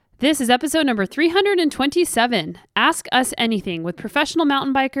This is episode number 327, Ask Us Anything, with professional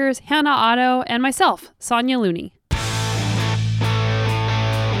mountain bikers Hannah Otto and myself, Sonya Looney.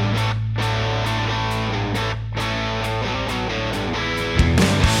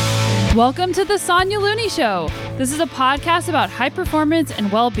 Welcome to the Sonya Looney Show. This is a podcast about high performance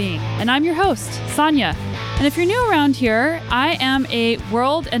and well-being, and I'm your host, Sonya. And if you're new around here, I am a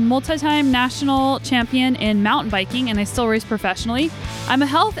world and multi-time national champion in mountain biking, and I still race professionally. I'm a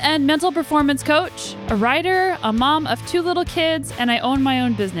health and mental performance coach, a writer, a mom of 2 little kids, and I own my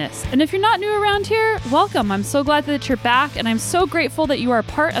own business. And if you're not new around here, welcome. I'm so glad that you're back, and I'm so grateful that you are a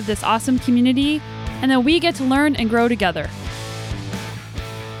part of this awesome community and that we get to learn and grow together.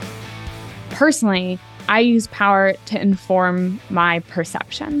 Personally, I use power to inform my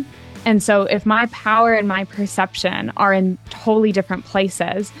perception. And so if my power and my perception are in totally different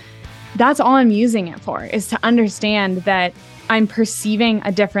places, that's all I'm using it for, is to understand that I'm perceiving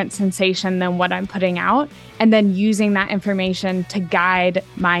a different sensation than what I'm putting out, and then using that information to guide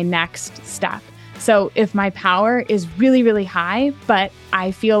my next step. So if my power is really, really high, but I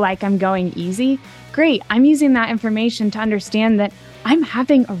feel like I'm going easy, great. I'm using that information to understand that I'm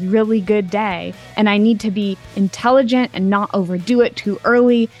having a really good day and I need to be intelligent and not overdo it too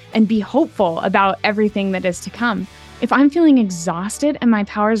early and be hopeful about everything that is to come. If I'm feeling exhausted and my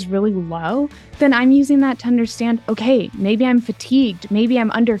power is really low, then I'm using that to understand, okay, maybe I'm fatigued, maybe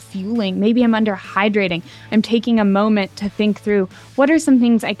I'm under fueling, maybe I'm under hydrating. I'm taking a moment to think through what are some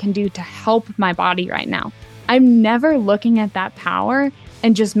things I can do to help my body right now. I'm never looking at that power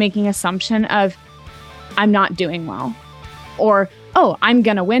and just making assumption of I'm not doing well or, oh, I'm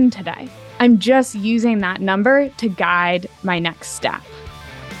going to win today. I'm just using that number to guide my next step.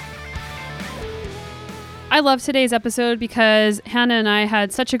 I love today's episode because Hannah and I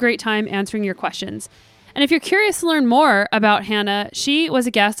had such a great time answering your questions. And if you're curious to learn more about Hannah, she was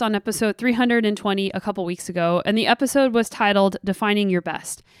a guest on episode 320 a couple weeks ago, and the episode was titled Defining Your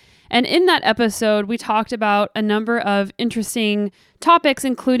Best. And in that episode, we talked about a number of interesting topics,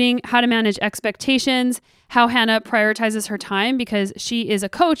 including how to manage expectations, how Hannah prioritizes her time because she is a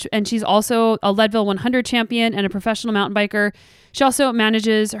coach and she's also a Leadville 100 champion and a professional mountain biker. She also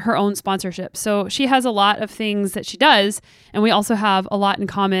manages her own sponsorship. So she has a lot of things that she does, and we also have a lot in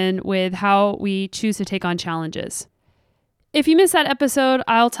common with how we choose to take on challenges. If you missed that episode,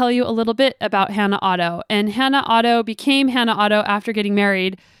 I'll tell you a little bit about Hannah Otto. And Hannah Otto became Hannah Otto after getting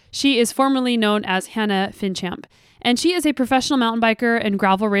married. She is formerly known as Hannah Finchamp, and she is a professional mountain biker and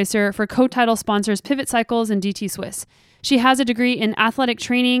gravel racer for co-title sponsors Pivot Cycles and DT Swiss. She has a degree in athletic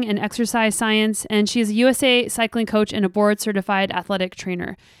training and exercise science, and she is a USA cycling coach and a board-certified athletic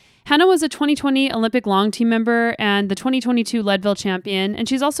trainer. Hannah was a 2020 Olympic long team member and the 2022 Leadville champion, and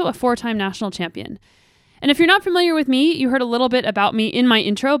she's also a 4-time national champion. And if you're not familiar with me, you heard a little bit about me in my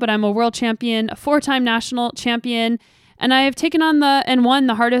intro, but I'm a world champion, a 4-time national champion, and I have taken on and won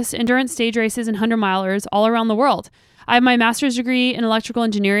the hardest endurance stage races and 100-milers all around the world. I have my master's degree in electrical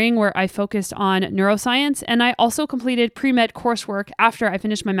engineering where I focused on neuroscience, and I also completed pre-med coursework after I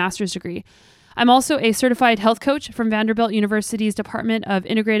finished my master's degree. I'm also a certified health coach from Vanderbilt University's Department of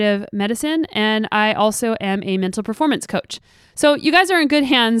Integrative Medicine, and I also am a mental performance coach. So you guys are in good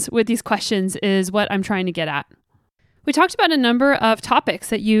hands with these questions is what I'm trying to get at. We talked about a number of topics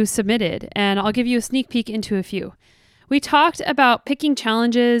that you submitted, and I'll give you a sneak peek into a few. We talked about picking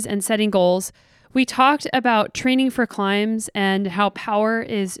challenges and setting goals. We talked about training for climbs and how power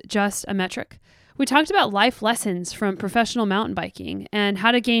is just a metric. We talked about life lessons from professional mountain biking and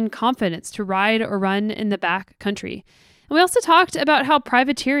how to gain confidence to ride or run in the back country. And we also talked about how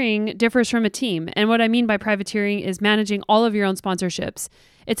privateering differs from a team. And what I mean by privateering is managing all of your own sponsorships.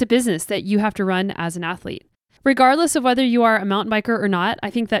 It's a business that you have to run as an athlete. Regardless of whether you are a mountain biker or not, I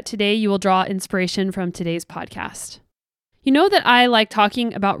think that today you will draw inspiration from today's podcast. You know that I like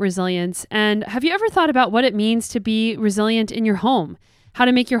talking about resilience, and have you ever thought about what it means to be resilient in your home? How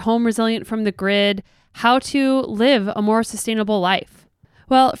to make your home resilient from the grid? How to live a more sustainable life?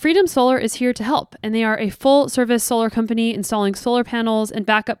 Well, Freedom Solar is here to help, and they are a full-service solar company installing solar panels and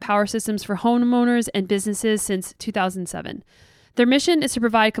backup power systems for homeowners and businesses since 2007. Their mission is to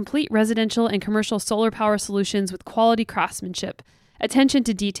provide complete residential and commercial solar power solutions with quality craftsmanship, attention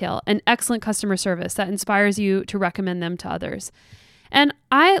to detail, and excellent customer service that inspires you to recommend them to others. And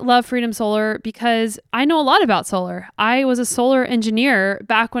I love Freedom Solar because I know a lot about solar. I was a solar engineer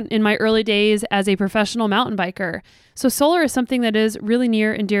back in my early days as a professional mountain biker. So solar is something that is really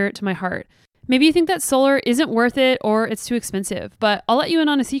near and dear to my heart. Maybe you think that solar isn't worth it or it's too expensive, but I'll let you in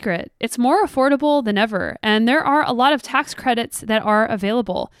on a secret. It's more affordable than ever, and there are a lot of tax credits that are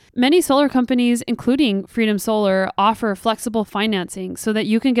available. Many solar companies, including Freedom Solar, offer flexible financing so that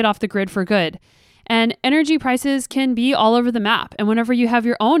you can get off the grid for good. And energy prices can be all over the map. And whenever you have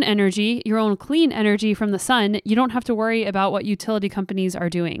your own energy, your own clean energy from the sun, you don't have to worry about what utility companies are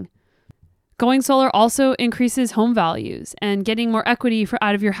doing. Going solar also increases home values, and getting more equity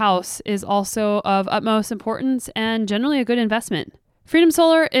out of your house is also of utmost importance and generally a good investment. Freedom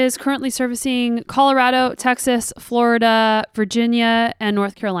Solar is currently servicing Colorado, Texas, Florida, Virginia, and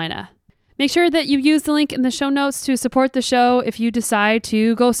North Carolina. Make sure that you use the link in the show notes to support the show if you decide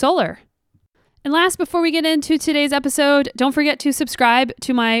to go solar. And last, before we get into today's episode, don't forget to subscribe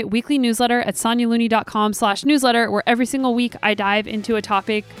to my weekly newsletter at sonyalooney.com/newsletter, where every single week I dive into a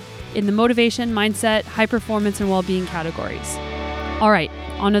topic in the motivation, mindset, high performance, and well-being categories. All right,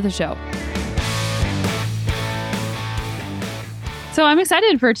 on to the show. So I'm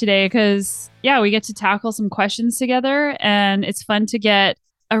excited for today because, we get to tackle some questions together, and it's fun to get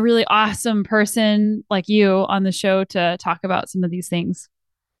a really awesome person like you on the show to talk about some of these things.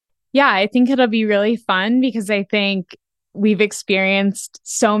 Yeah, I think it'll be really fun because I think we've experienced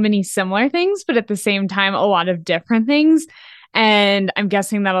so many similar things, but at the same time, a lot of different things. And I'm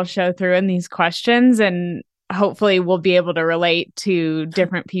guessing that'll show through in these questions, and hopefully we'll be able to relate to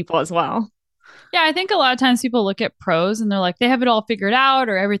different people as well. Yeah, I think a lot of times people look at pros and they're like, they have it all figured out,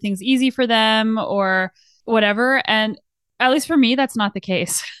 or everything's easy for them, or whatever. And at least for me, that's not the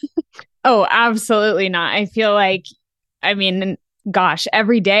case. Oh, absolutely not. I feel like,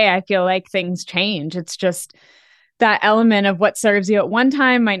 every day I feel like things change. It's just that element of what serves you at one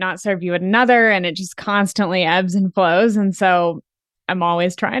time might not serve you at another, and it just constantly ebbs and flows. And so I'm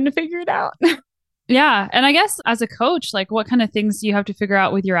always trying to figure it out. Yeah. And I guess as a coach, like, what kind of things do you have to figure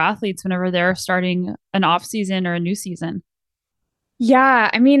out with your athletes whenever they're starting an off season or a new season? Yeah,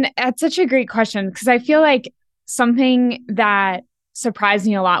 that's such a great question, because I feel like something that surprised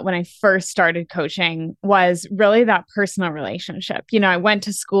me a lot when I first started coaching was really that personal relationship. I went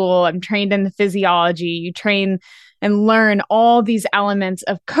to school, I'm trained in the physiology, you train and learn all these elements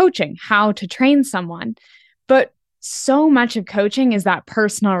of coaching, how to train someone. But so much of coaching is that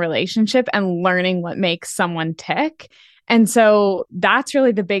personal relationship and learning what makes someone tick. And so that's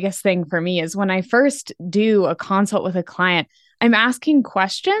really the biggest thing for me is when I first do a consult with a client, I'm asking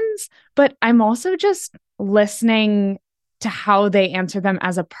questions, but I'm also just listening to how they answer them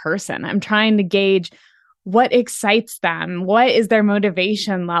as a person. I'm trying to gauge what excites them. What is their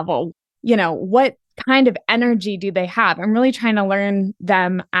motivation level? What kind of energy do they have? I'm really trying to learn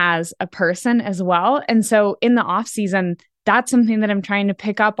them as a person as well. And so in the off season, that's something that I'm trying to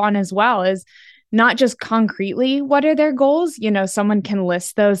pick up on as well, is not just concretely, what are their goals? Someone can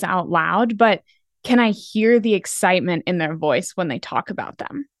list those out loud, but can I hear the excitement in their voice when they talk about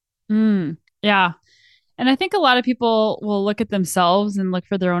them? Yeah. And I think a lot of people will look at themselves and look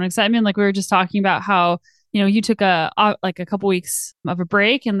for their own excitement. Like we were just talking about how, you took a couple weeks of a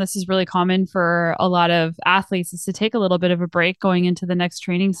break, and this is really common for a lot of athletes, is to take a little bit of a break going into the next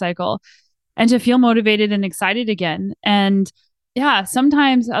training cycle and to feel motivated and excited again. And yeah,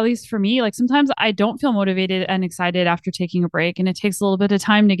 sometimes, at least for me, like sometimes I don't feel motivated and excited after taking a break, and it takes a little bit of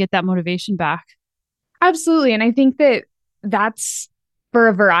time to get that motivation back. Absolutely. And I think that that's for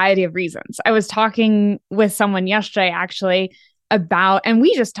a variety of reasons. I was talking with someone yesterday actually about, and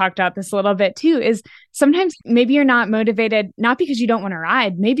we just talked about this a little bit too, is sometimes maybe you're not motivated, not because you don't want to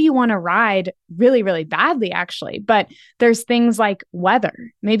ride. Maybe you want to ride really, really badly, actually. But there's things like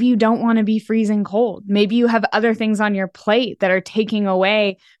weather. Maybe you don't want to be freezing cold. Maybe you have other things on your plate that are taking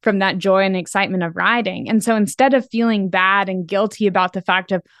away from that joy and excitement of riding. And so instead of feeling bad and guilty about the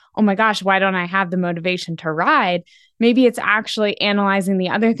fact of, oh my gosh, why don't I have the motivation to ride? Maybe it's actually analyzing the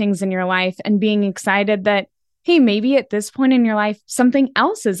other things in your life and being excited that, hey, maybe at this point in your life, something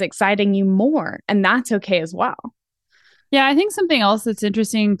else is exciting you more, and that's okay as well. Yeah, I think something else that's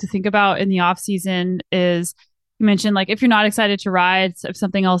interesting to think about in the off season is, you mentioned, like, if you're not excited to ride, if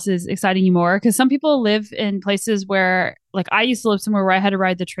something else is exciting you more, because some people live in places where, like, I used to live somewhere where I had to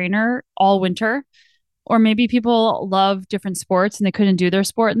ride the trainer all winter, or maybe people love different sports and they couldn't do their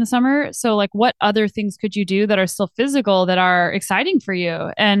sport in the summer. So, like, what other things could you do that are still physical, that are exciting for you?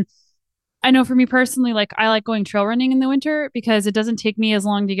 And I know for me personally, like, I like going trail running in the winter because it doesn't take me as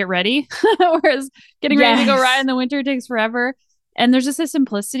long to get ready, whereas getting ready to go ride in the winter takes forever. And there's just a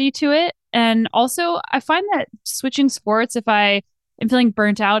simplicity to it. And also, I find that switching sports, if I am feeling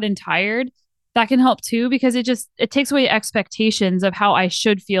burnt out and tired, that can help too, because it takes away expectations of how I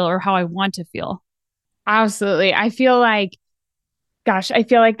should feel or how I want to feel. Absolutely. I feel like Gosh, I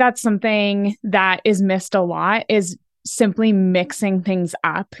feel like that's something that is missed a lot is simply mixing things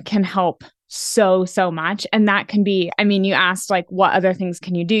up can help so much. And that can be, I mean, you asked like, what other things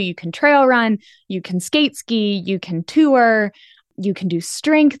can you do? You can trail run, you can skate ski, you can tour, you can do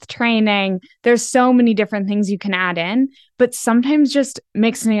strength training. There's so many different things you can add in, but sometimes just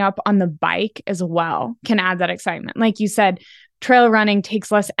mixing it up on the bike as well can add that excitement. Like you said, trail running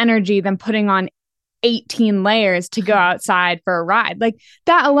takes less energy than putting on 18 layers to go outside for a ride. Like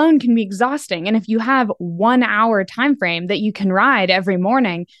that alone can be exhausting. And if you have 1 hour time frame that you can ride every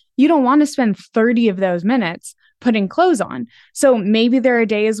morning, you don't want to spend 30 of those minutes putting clothes on. So maybe there are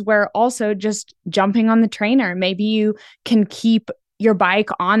days where also just jumping on the trainer, maybe you can keep your bike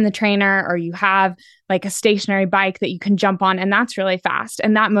on the trainer, or you have like a stationary bike that you can jump on, and that's really fast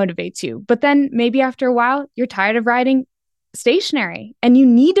and that motivates you. But then maybe after a while, you're tired of riding stationary and you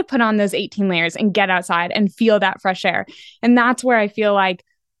need to put on those 18 layers and get outside and feel that fresh air. And that's where I feel like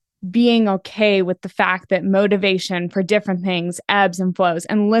being okay with the fact that motivation for different things ebbs and flows,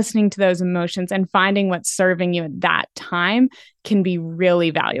 and listening to those emotions and finding what's serving you at that time can be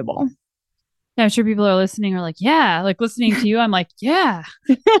really valuable. Yeah, I'm sure people are listening are like, yeah, like listening to you, I'm like, yeah.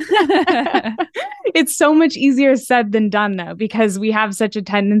 It's so much easier said than done though, because we have such a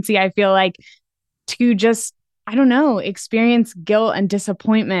tendency, I feel like, to just, I don't know, experience guilt and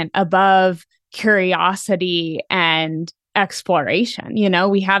disappointment above curiosity and exploration. You know,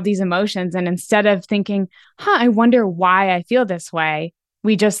 we have these emotions, and instead of thinking, I wonder why I feel this way,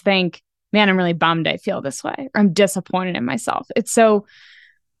 we just think, man, I'm really bummed I feel this way, or I'm disappointed in myself. It's so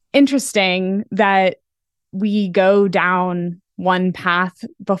interesting that we go down one path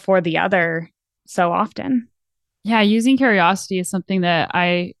before the other so often. Yeah, using curiosity is something that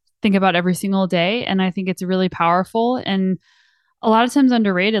I think about every single day. And I think it's really powerful and a lot of times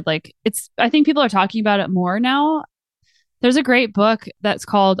underrated. Like I think people are talking about it more now. There's a great book that's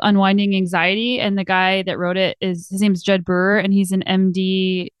called Unwinding Anxiety. And the guy that wrote it his name's Judd Brewer, and he's an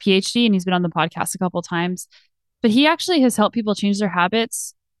MD, PhD, and he's been on the podcast a couple of times. But he actually has helped people change their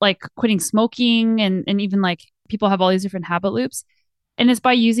habits, like quitting smoking and even like people have all these different habit loops. And it's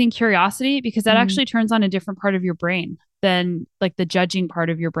by using curiosity, because that actually turns on a different part of your brain than like the judging part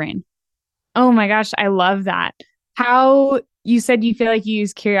of your brain. Oh my gosh, I love that. How you said you feel like you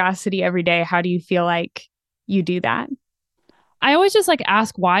use curiosity every day. How do you feel like you do that? I always just like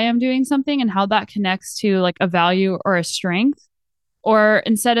ask why I'm doing something and how that connects to like a value or a strength. Or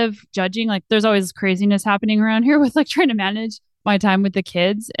instead of judging, like there's always craziness happening around here with like trying to manage my time with the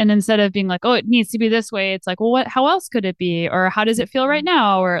kids. And instead of being like, oh, it needs to be this way, it's like, well, how else could it be? Or how does it feel right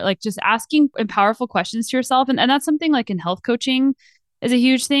now? Or like just asking powerful questions to yourself. And that's something like in health coaching is a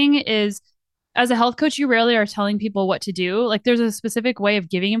huge thing is as a health coach, you rarely are telling people what to do. Like there's a specific way of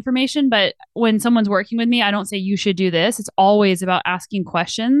giving information, but when someone's working with me, I don't say you should do this. It's always about asking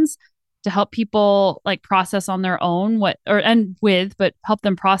questions to help people like process on their own but help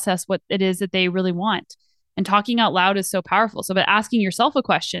them process what it is that they really want. And talking out loud is so powerful. So, but asking yourself a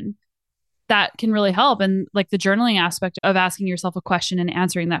question that can really help. And like the journaling aspect of asking yourself a question and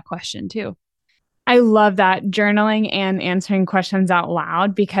answering that question too. I love that, journaling and answering questions out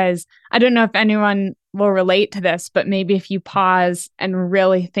loud, because I don't know if anyone will relate to this, but maybe if you pause and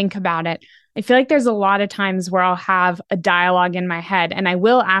really think about it, I feel like there's a lot of times where I'll have a dialogue in my head and I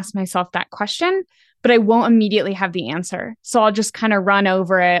will ask myself that question, but I won't immediately have the answer. So I'll just kind of run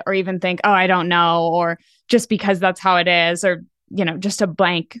over it, or even think, oh, I don't know, or just because that's how it is, or, you know, just a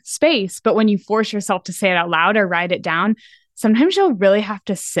blank space. But when you force yourself to say it out loud or write it down, sometimes you'll really have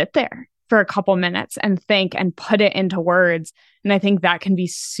to sit there for a couple minutes and think and put it into words. And I think that can be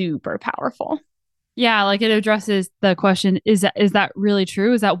super powerful. Yeah, like it addresses the question, is that really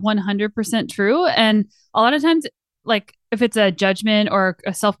true? Is that 100% true? And a lot of times, like if it's a judgment or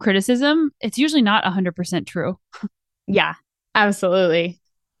a self-criticism, it's usually not 100% true. Yeah, absolutely.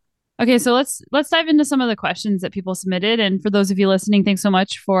 Okay, so let's dive into some of the questions that people submitted. And for those of you listening, thanks so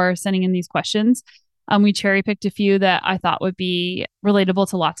much for sending in these questions. We cherry picked a few that I thought would be relatable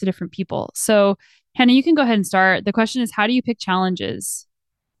to lots of different people. So Hannah, you can go ahead and start. The question is, how do you pick challenges?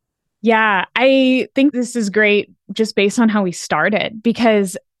 Yeah, I think this is great just based on how we started,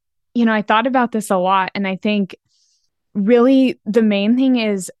 because, you know, I thought about this a lot. And I think really the main thing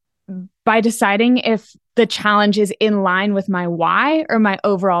is by deciding if the challenge is in line with my why or my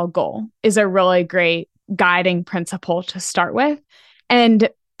overall goal is a really great guiding principle to start with. And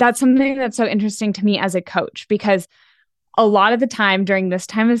that's something that's so interesting to me as a coach, because a lot of the time during this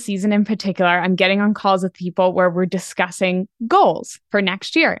time of season in particular, I'm getting on calls with people where we're discussing goals for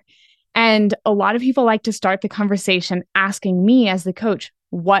next year. And a lot of people like to start the conversation asking me as the coach,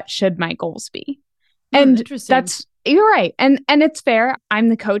 what should my goals be? And You're right. And it's fair. I'm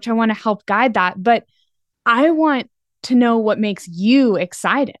the coach. I want to help guide that, but I want to know what makes you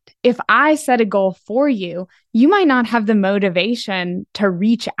excited. If I set a goal for you, you might not have the motivation to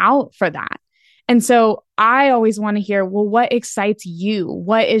reach out for that. And so I always want to hear, well, what excites you?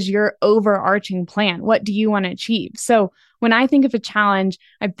 What is your overarching plan? What do you want to achieve? So when I think of a challenge,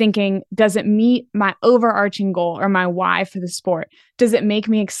 I'm thinking, does it meet my overarching goal or my why for the sport? Does it make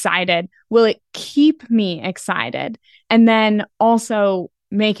me excited? Will it keep me excited? And then also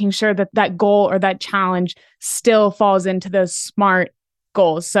making sure that that goal or that challenge still falls into those SMART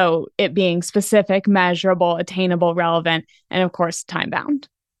goals. So it being specific, measurable, attainable, relevant, and of course, time bound.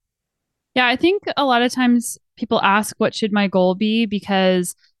 Yeah, I think a lot of times people ask, what should my goal be?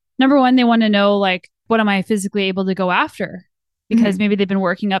 Because number one, they want to know, like, what am I physically able to go after? Because maybe they've been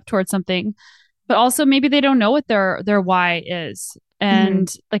working up towards something, but also maybe they don't know what their why is.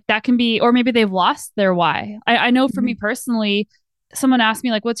 And like that can be, or maybe they've lost their why. I know for me personally, someone asked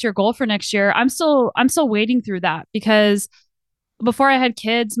me like, what's your goal for next year? I'm still wading through that because before I had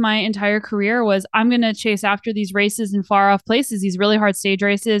kids, my entire career was I'm going to chase after these races in far off places, these really hard stage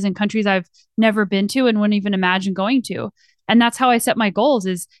races in countries I've never been to and wouldn't even imagine going to. And that's how I set my goals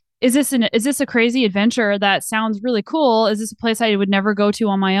is this a crazy adventure that sounds really cool? Is this a place I would never go to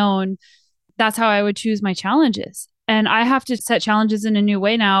on my own? That's how I would choose my challenges. And I have to set challenges in a new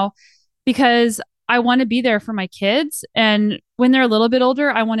way now because I want to be there for my kids. And when they're a little bit older,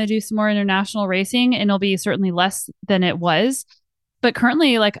 I want to do some more international racing and it'll be certainly less than it was. But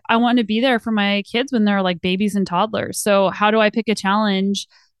currently, like I want to be there for my kids when they're like babies and toddlers. So how do I pick a challenge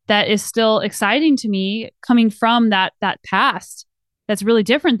that is still exciting to me coming from that past that's really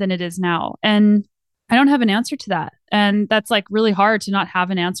different than it is now? And I don't have an answer to that. And that's like really hard to not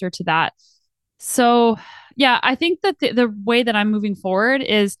have an answer to that. So yeah, I think that the way that I'm moving forward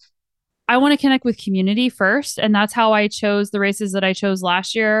is I want to connect with community first. And that's how I chose the races that I chose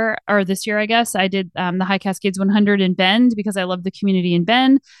last year or this year, I guess. I did the High Cascades 100 in Bend because I love the community in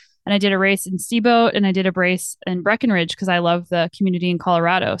Bend. And I did a race in Steamboat and I did a race in Breckenridge because I love the community in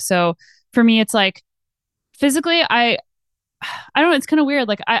Colorado. So for me, it's like physically, I don't know, it's kind of weird.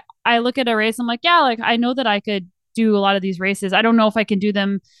 Like I look at a race, I'm like, yeah, like I know that I could do a lot of these races. I don't know if I can do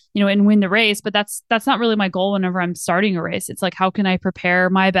them, and win the race, but that's not really my goal whenever I'm starting a race. It's like, how can I prepare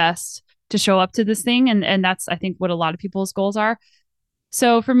my best to show up to this thing? And that's, I think, what a lot of people's goals are.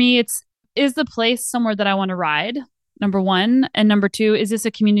 So for me, is the place somewhere that I want to ride? Number one. And number two, is this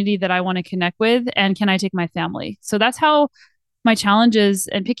a community that I want to connect with? And can I take my family? So that's how my challenges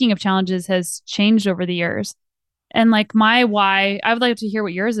and picking of challenges has changed over the years. And like my why, I would like to hear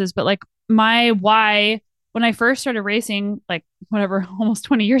what yours is, but like my why when I first started racing, like whatever, almost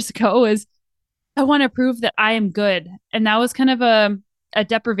 20 years ago, is I want to prove that I am good. And that was kind of a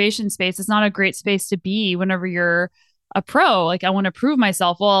deprivation space. It's not a great space to be whenever you're a pro. Like I want to prove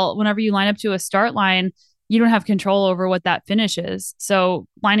myself. Well, whenever you line up to a start line, you don't have control over what that finish is. So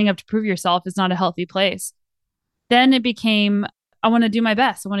lining up to prove yourself is not a healthy place. Then it became, I want to do my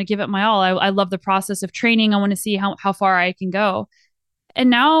best. I want to give it my all. I love the process of training. I want to see how far I can go. And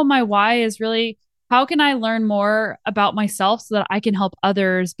now my why is really, how can I learn more about myself so that I can help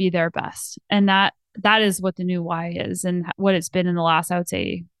others be their best? And that is what the new why is and what it's been in the last, I would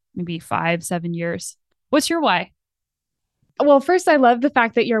say, maybe 5-7 years. What's your why? Well, first, I love the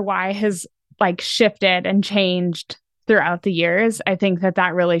fact that your why has like shifted and changed throughout the years. I think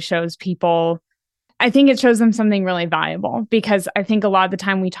that really shows people, I think it shows them something really valuable because I think a lot of the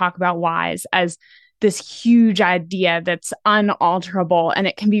time we talk about whys as this huge idea that's unalterable. And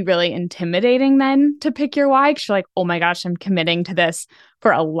it can be really intimidating then to pick your why because you're like, oh my gosh, I'm committing to this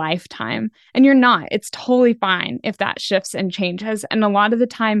for a lifetime. And you're not. It's totally fine if that shifts and changes. And a lot of the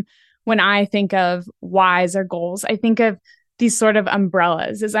time when I think of whys or goals, I think of these sort of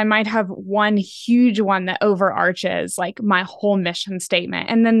umbrellas is I might have one huge one that overarches like my whole mission statement.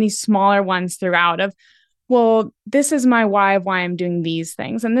 And then these smaller ones throughout of, well, this is my why of why I'm doing these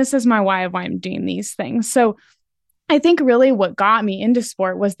things. And this is my why of why I'm doing these things. So I think really what got me into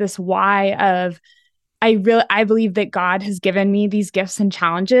sport was this why of, I believe that God has given me these gifts and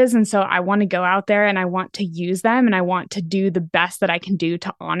challenges. And so I want to go out there and I want to use them and I want to do the best that I can do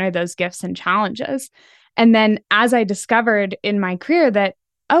to honor those gifts and challenges. And then as I discovered in my career that,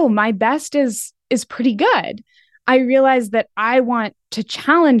 oh, my best is pretty good, I realized that I want to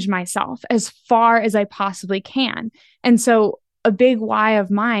challenge myself as far as I possibly can. And so a big why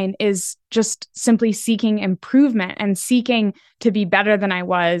of mine is just simply seeking improvement and seeking to be better than I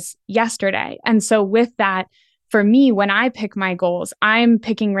was yesterday. And so with that, for me, when I pick my goals, I'm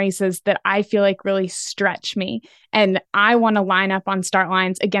picking races that I feel like really stretch me. And I want to line up on start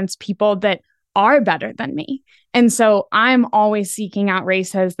lines against people that are better than me. And so I'm always seeking out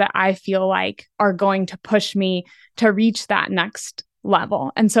races that I feel like are going to push me to reach that next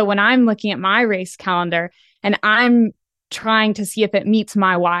level. And so when I'm looking at my race calendar and I'm trying to see if it meets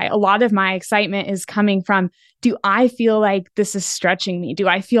my why, a lot of my excitement is coming from, do I feel like this is stretching me? Do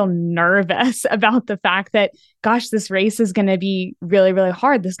I feel nervous about the fact that, gosh, this race is going to be really, really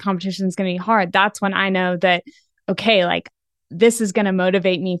hard. This competition is going to be hard. That's when I know that, okay, like this is going to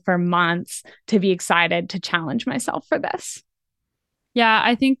motivate me for months to be excited to challenge myself for this. Yeah,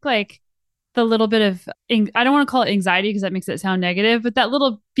 I think like the little bit of, I don't want to call it anxiety because that makes it sound negative, but that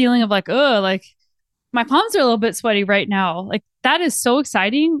little feeling of like, oh, like my palms are a little bit sweaty right now. Like that is so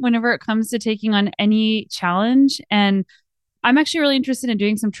exciting whenever it comes to taking on any challenge. And I'm actually really interested in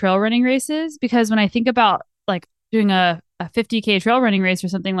doing some trail running races because when I think about like doing a 50K trail running race or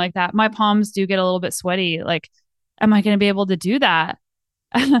something like that, my palms do get a little bit sweaty. Like, am I going to be able to do that?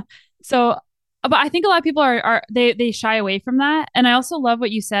 So, but I think a lot of people they shy away from that. And I also love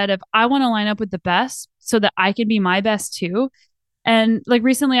what you said of I want to line up with the best so that I can be my best too. And like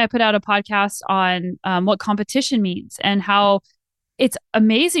recently, I put out a podcast on what competition means and how it's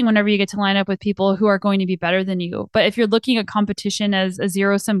amazing whenever you get to line up with people who are going to be better than you. But if you're looking at competition as a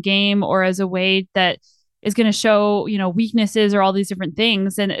zero sum game or as a way that is going to show, you know, weaknesses or all these different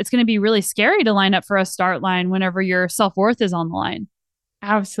things, then it's going to be really scary to line up for a start line whenever your self worth is on the line.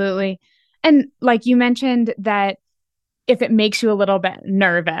 Absolutely. And like you mentioned that if it makes you a little bit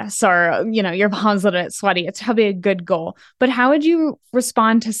nervous or, you know, your palms a little bit sweaty, it's probably a good goal. But how would you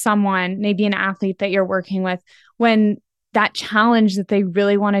respond to someone, maybe an athlete that you're working with, when that challenge that they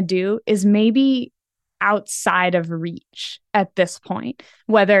really want to do is maybe outside of reach at this point,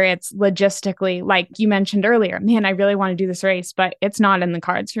 whether it's logistically, like you mentioned earlier, man, I really want to do this race, but it's not in the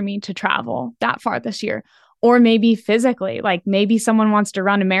cards for me to travel that far this year. Or maybe physically, like maybe someone wants to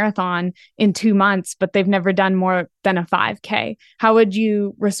run a marathon in 2 months, but they've never done more than a 5K. How would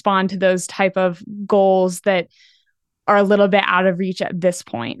you respond to those type of goals that are a little bit out of reach at this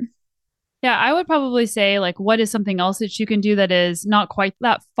point? Yeah, I would probably say like what is something else that you can do that is not quite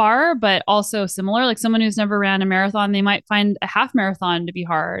that far, but also similar. Like someone who's never ran a marathon, they might find a half marathon to be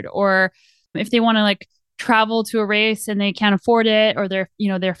hard. Or if they want to like travel to a race and they can't afford it or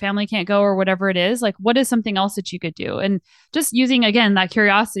their family can't go or whatever it is, like what is something else that you could do? And just using again that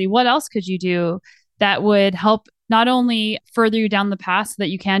curiosity, what else could you do that would help not only further you down the path so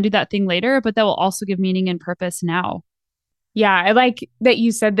that you can do that thing later, but that will also give meaning and purpose now. Yeah, I like that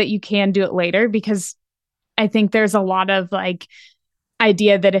you said that you can do it later because I think there's a lot of like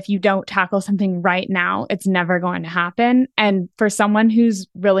idea that if you don't tackle something right now, it's never going to happen. And for someone who's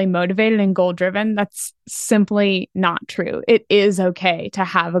really motivated and goal driven, that's simply not true. It is okay to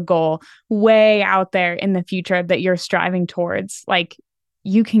have a goal way out there in the future that you're striving towards. Like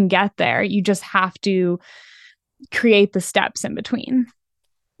you can get there. You just have to create the steps in between.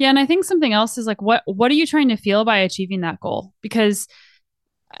 Yeah, and I think something else is like what are you trying to feel by achieving that goal? Because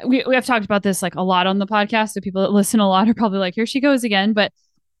we have talked about this like a lot on the podcast. So people that listen a lot are probably like, here she goes again. But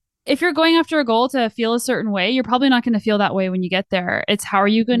if you're going after a goal to feel a certain way, you're probably not going to feel that way when you get there. It's how are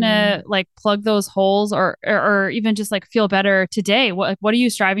you going to like plug those holes or even just like feel better today? What are you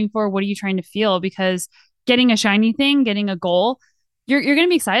striving for? What are you trying to feel? Because getting a shiny thing, getting a goal, you're going to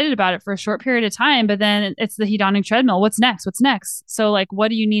be excited about it for a short period of time, but then it's the hedonic treadmill. What's next? What's next? So like, what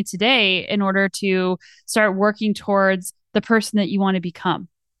do you need today in order to start working towards the person that you want to become?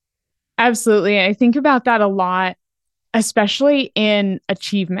 Absolutely. I think about that a lot, especially in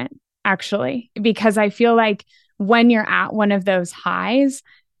achievement, actually, because I feel like when you're at one of those highs,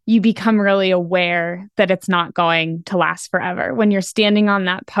 you become really aware that it's not going to last forever. When you're standing on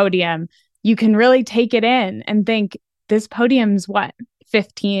that podium, you can really take it in and think, this podium's what,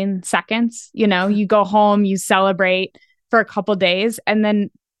 15 seconds? You know, you go home, you celebrate for a couple days, and then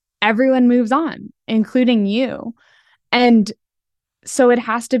everyone moves on, including you. And so it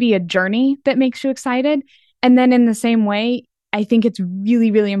has to be a journey that makes you excited. And then in the same way, I think it's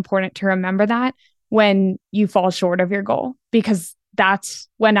really, really important to remember that when you fall short of your goal, because that's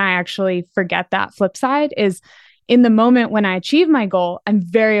when I actually forget that flip side is in the moment when I achieve my goal, I'm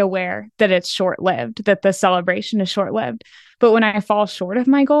very aware that it's short-lived, that the celebration is short-lived. But when I fall short of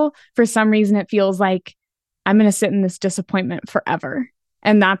my goal, for some reason, it feels like I'm going to sit in this disappointment forever.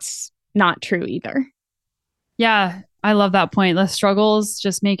 And that's not true either. Yeah, I love that point. The struggles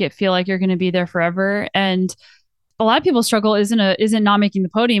just make it feel like you're going to be there forever. And a lot of people's struggle isn't not making the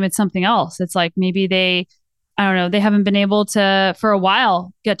podium. It's something else. It's like maybe I don't know, they haven't been able to for a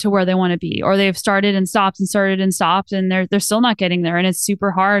while get to where they want to be, or they've started and stopped and started and stopped, and they're still not getting there, and it's super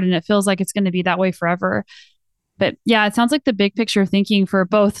hard, and it feels like it's going to be that way forever. But yeah, it sounds like the big picture thinking for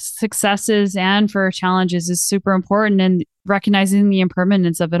both successes and for challenges is super important, and recognizing the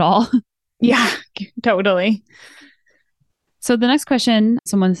impermanence of it all. Yeah, totally. So the next question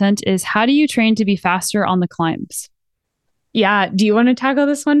someone sent is, how do you train to be faster on the climbs? Yeah. Do you want to tackle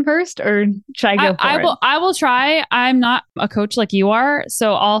this one first, or should I go for it? I will try. I'm not a coach like you are,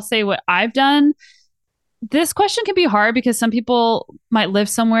 so I'll say what I've done. This question can be hard because some people might live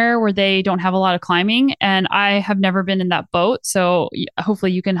somewhere where they don't have a lot of climbing, and I have never been in that boat. So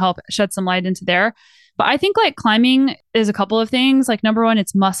hopefully you can help shed some light into there. But I think like climbing is a couple of things. Like number one,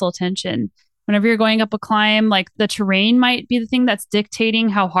 it's muscle tension. Whenever you're going up a climb, like the terrain might be the thing that's dictating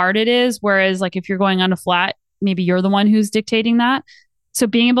how hard it is. Whereas like if you're going on a flat, maybe you're the one who's dictating that. So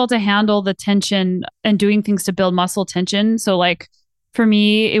being able to handle the tension and doing things to build muscle tension. So like for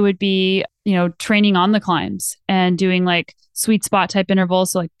me, it would be, training on the climbs and doing like sweet spot type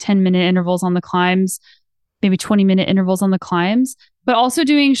intervals. So like 10-minute intervals on the climbs, maybe 20-minute intervals on the climbs, but also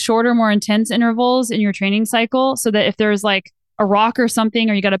doing shorter, more intense intervals in your training cycle so that if there's like a rock or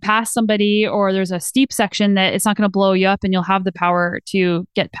something, or you got to pass somebody, or there's a steep section, that it's not going to blow you up and you'll have the power to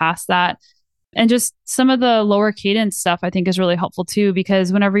get past that. And just some of the lower cadence stuff I think is really helpful too,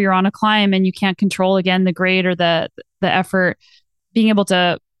 because whenever you're on a climb and you can't control again the grade or the effort, being able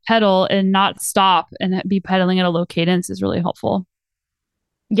to pedal and not stop and be pedaling at a low cadence is really helpful.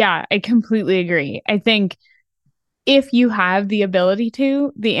 Yeah, I completely agree. I think if you have the ability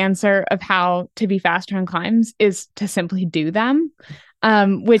to, the answer of how to be faster on climbs is to simply do them,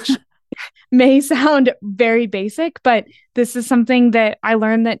 which may sound very basic, but this is something that I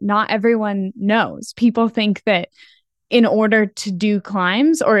learned that not everyone knows. People think that in order to do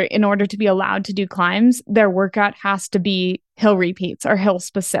climbs, or in order to be allowed to do climbs, their workout has to be hill repeats or hill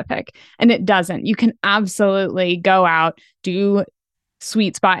specific. And it doesn't. You can absolutely go out, do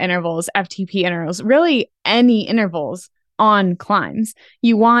sweet spot intervals, FTP intervals, really any intervals on climbs.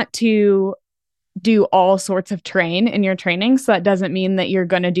 You want to do all sorts of terrain in your training. So that doesn't mean that you're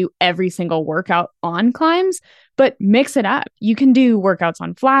going to do every single workout on climbs, but mix it up. You can do workouts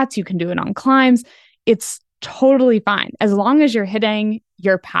on flats. You can do it on climbs. It's totally fine. As long as you're hitting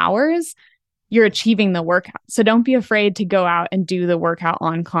your powers, you're achieving the workout. So don't be afraid to go out and do the workout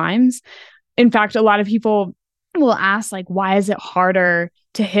on climbs. In fact, a lot of people will ask, like, why is it harder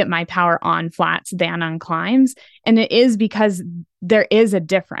to hit my power on flats than on climbs? And it is because there is a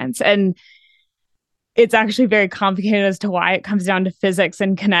difference. And it's actually very complicated as to why. It comes down to physics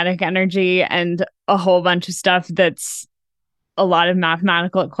and kinetic energy and a whole bunch of stuff that's a lot of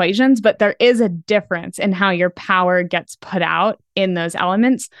mathematical equations, but there is a difference in how your power gets put out in those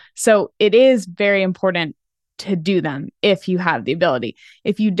elements. So it is very important to do them if you have the ability.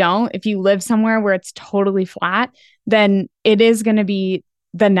 If you don't, if you live somewhere where it's totally flat, then it is going to be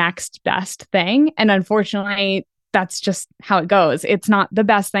the next best thing. And unfortunately, that's just how it goes. It's not the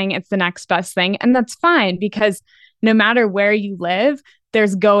best thing, it's the next best thing. And that's fine, because no matter where you live,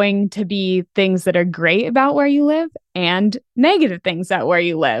 there's going to be things that are great about where you live and negative things about where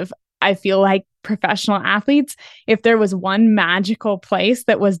you live. I feel like professional athletes, if there was one magical place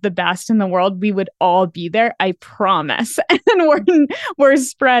that was the best in the world, we would all be there. I promise. And we're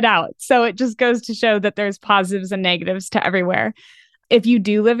spread out. So it just goes to show that there's positives and negatives to everywhere. If you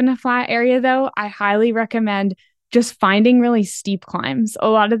do live in a flat area, though, I highly recommend just finding really steep climbs. A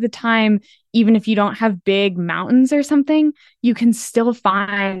lot of the time, even if you don't have big mountains or something, you can still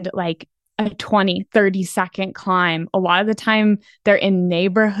find like a 20, 30-second climb. A lot of the time, they're in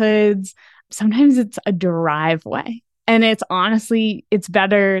neighborhoods. Sometimes it's a driveway. And it's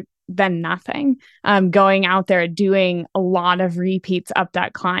better than nothing. Going out there, doing a lot of repeats up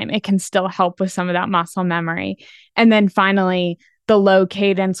that climb, it can still help with some of that muscle memory. And then finally, the low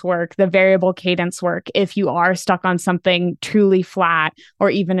cadence work, the variable cadence work. If you are stuck on something truly flat or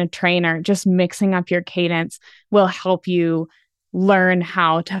even a trainer, just mixing up your cadence will help you learn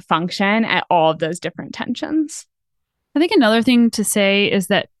how to function at all of those different tensions. I think another thing to say is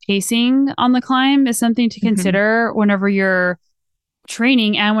that pacing on the climb is something to consider whenever you're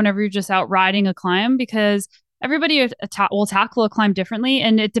training and whenever you're just out riding a climb, because everybody will tackle a climb differently,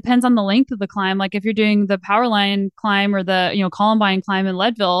 and it depends on the length of the climb. Like if you're doing the Powerline climb or the Columbine climb in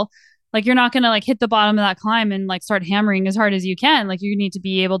Leadville, like you're not going to like hit the bottom of that climb and like start hammering as hard as you can. Like you need to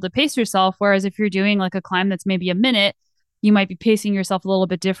be able to pace yourself. Whereas if you're doing like a climb that's maybe a minute, you might be pacing yourself a little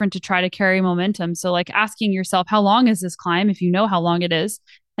bit different to try to carry momentum. So like asking yourself, how long is this climb, if you know how long it is?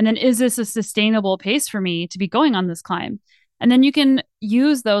 And then is this a sustainable pace for me to be going on this climb? And then you can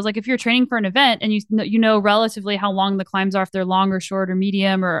use those, like if you're training for an event and you know relatively how long the climbs are, if they're long or short or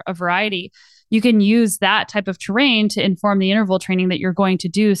medium or a variety, you can use that type of terrain to inform the interval training that you're going to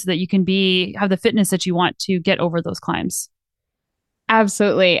do so that you can have the fitness that you want to get over those climbs.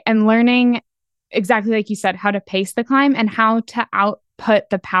 Absolutely. And learning exactly like you said, how to pace the climb and how to output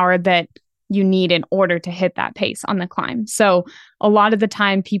the power that you need in order to hit that pace on the climb. So a lot of the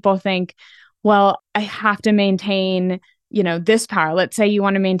time people think, well, I have to maintain, this power. Let's say you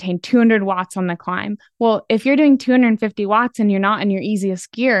want to maintain 200 watts on the climb. Well, if you're doing 250 watts and you're not in your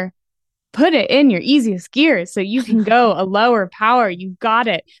easiest gear, put it in your easiest gear so you can go a lower power. You've got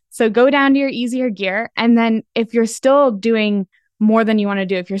it. So go down to your easier gear. And then if you're still doing more than you want to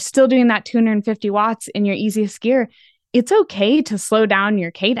do, if you're still doing that 250 watts in your easiest gear, it's okay to slow down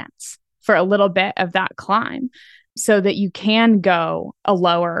your cadence for a little bit of that climb so that you can go a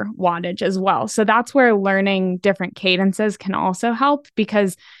lower wattage as well. So that's where learning different cadences can also help,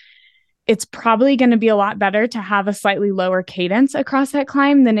 because it's probably going to be a lot better to have a slightly lower cadence across that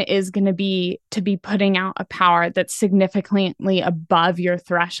climb than it is going to be putting out a power that's significantly above your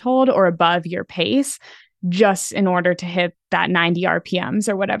threshold or above your pace, just in order to hit that 90 RPMs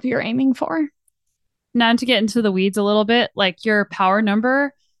or whatever you're aiming for. Now, to get into the weeds a little bit, like your power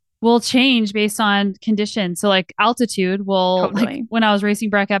number will change based on conditions. So like altitude will, Totally. like when I was racing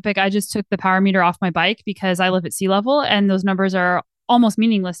Breck Epic, I just took the power meter off my bike because I live at sea level and those numbers are almost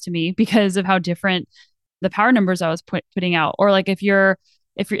meaningless to me because of how different the power numbers I was putting out. Or like if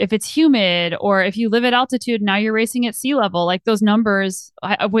it's humid, or if you live at altitude, now you're racing at sea level, like those numbers,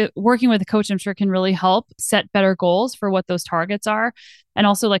 working with a coach, I'm sure can really help set better goals for what those targets are. And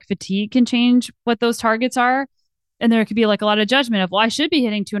also like fatigue can change what those targets are. And there could be like a lot of judgment of, well, I should be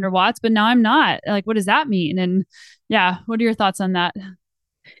hitting 200 watts, but now I'm not. Like, what does that mean? And yeah, what are your thoughts on that?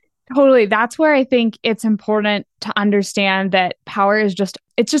 Totally. That's where I think it's important to understand that power is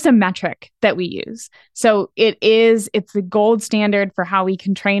it's just a metric that we use. So it's the gold standard for how we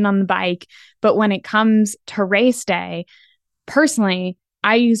can train on the bike. But when it comes to race day, personally,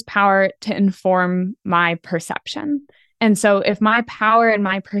 I use power to inform my perception. And so if my power and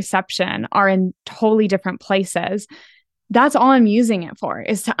my perception are in totally different places, that's all I'm using it for,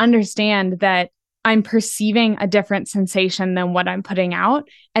 is to understand that I'm perceiving a different sensation than what I'm putting out,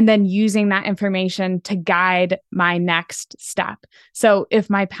 and then using that information to guide my next step. So if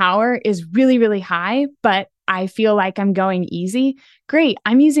my power is really, really high, but I feel like I'm going easy, great.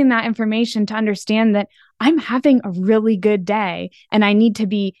 I'm using that information to understand that I'm having a really good day and I need to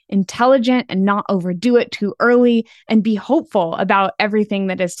be intelligent and not overdo it too early and be hopeful about everything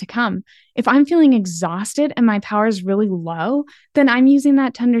that is to come. If I'm feeling exhausted and my power is really low, then I'm using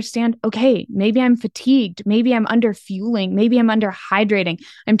that to understand, okay, maybe I'm fatigued, maybe I'm under fueling, maybe I'm under hydrating.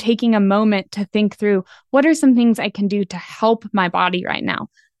 I'm taking a moment to think through what are some things I can do to help my body right now.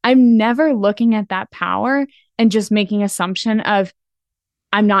 I'm never looking at that power and just making assumption of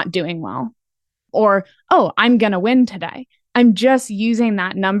I'm not doing well, or, oh, I'm going to win today. I'm just using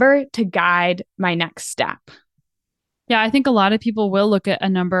that number to guide my next step. Yeah, I think a lot of people will look at a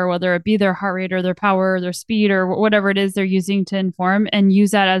number, whether it be their heart rate or their power or their speed or whatever it is they're using to inform, and use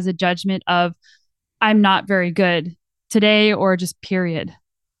that as a judgment of I'm not very good today, or just period.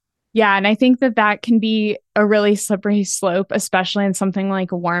 Yeah, and I think that can be a really slippery slope, especially in something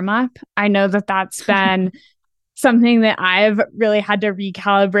like a warm-up. I know that that's been something that I've really had to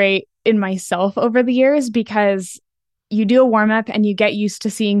recalibrate in myself over the years, because you do a warm-up and you get used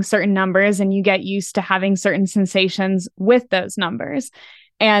to seeing certain numbers and you get used to having certain sensations with those numbers.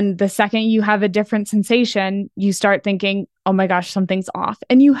 And the second you have a different sensation, you start thinking, oh my gosh, something's off.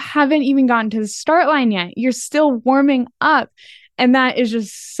 And you haven't even gotten to the start line yet. You're still warming up. And that is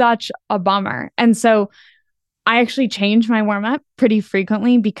just such a bummer. And so I actually change my warm-up pretty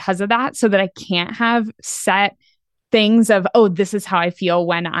frequently because of that, so that I can't have set things of, oh, this is how I feel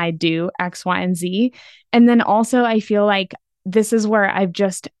when I do X, Y, and Z. And then also I feel like this is where I've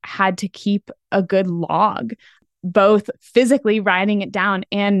just had to keep a good log, both physically writing it down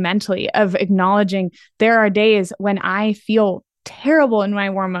and mentally, of acknowledging there are days when I feel terrible in my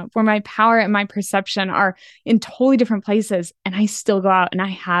warm-up, where my power and my perception are in totally different places, and I still go out and I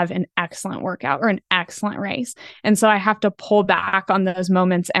have an excellent workout or an excellent race. And so I have to pull back on those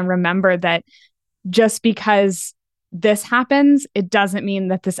moments and remember that just because this happens, it doesn't mean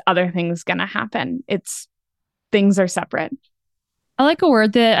that this other thing is going to happen. Things are separate. I like a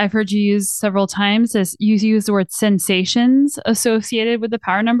word that I've heard you use several times, is you use the word sensations associated with the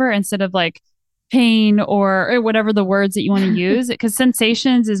power number instead of like pain or whatever the words that you want to use, because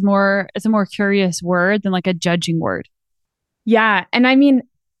sensations it's a more curious word than like a judging word. Yeah. And I mean,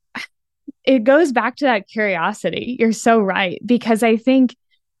 it goes back to that curiosity. You're so right. Because I think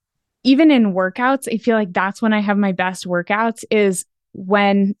even in workouts, I feel like that's when I have my best workouts is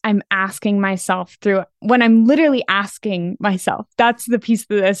when I'm asking myself when I'm literally asking myself. That's the piece of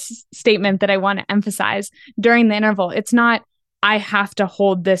this statement that I want to emphasize during the interval. It's not, I have to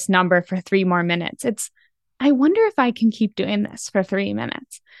hold this number for 3 more minutes. It's, I wonder if I can keep doing this for 3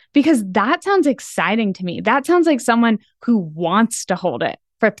 minutes, because that sounds exciting to me. That sounds like someone who wants to hold it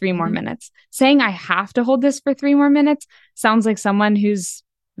for 3 more minutes. Saying I have to hold this for 3 more minutes sounds like someone who's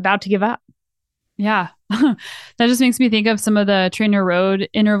about to give up. Yeah. That just makes me think of some of the trainer road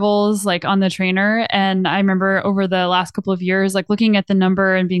intervals like on the trainer. And I remember over the last couple of years, like looking at the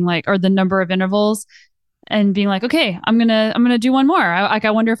number and being like, or the number of intervals and being like, okay, I'm gonna do one more. I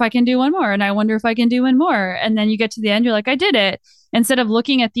wonder if I can do one more. And I wonder if I can do one more. And then you get to the end, you're like, I did it. Instead of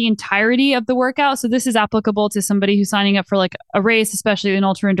looking at the entirety of the workout. So this is applicable to somebody who's signing up for like a race, especially an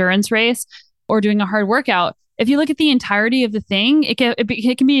ultra endurance race or doing a hard workout. If you look at the entirety of the thing, it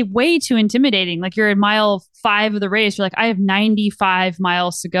can be way too intimidating. Like you're at mile 5 of the race, you're like, I have 95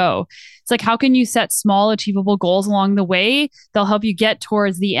 miles to go. It's like, how can you set small, achievable goals along the way? They'll help you get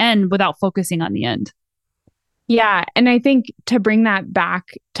towards the end without focusing on the end. Yeah. And I think to bring that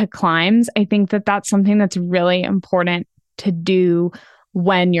back to climbs, I think that that's something that's really important to do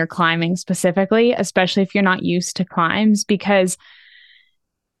when you're climbing specifically, especially if you're not used to climbs, because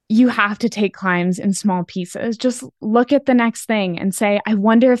you have to take climbs in small pieces. Just look at the next thing and say, I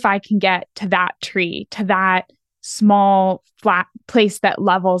wonder if I can get to that tree, to that small flat place that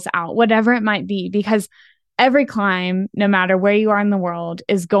levels out, whatever it might be, because every climb, no matter where you are in the world,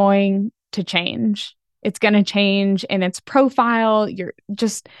 is going to change. It's going to change in its profile. You're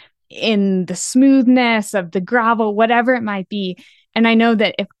just in the smoothness of the gravel, whatever it might be. And I know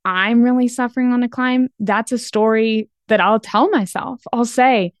that if I'm really suffering on a climb, that's a story that I'll tell myself. I'll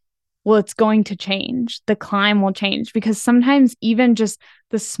say, well, it's going to change. The climb will change, because sometimes even just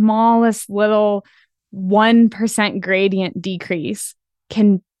the smallest little 1% gradient decrease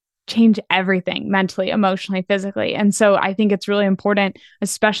can change everything mentally, emotionally, physically. And so I think it's really important,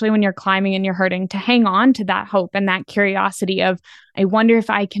 especially when you're climbing and you're hurting, to hang on to that hope and that curiosity of, I wonder if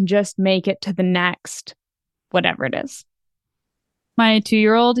I can just make it to the next, whatever it is. My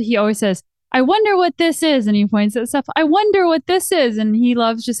 2-year-old, he always says, I wonder what this is. And he points at stuff. I wonder what this is. And he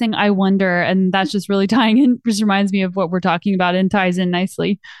loves just saying, I wonder. And that's just really tying in, just reminds me of what we're talking about and ties in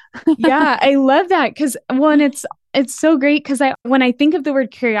nicely. Yeah, I love that. Because one, it's so great, because when I think of the word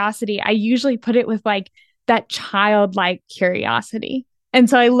curiosity, I usually put it with like that childlike curiosity. And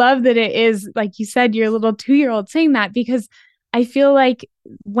so I love that it is, like you said, your little 2-year-old saying that, because I feel like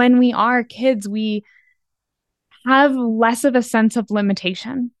when we are kids, we have less of a sense of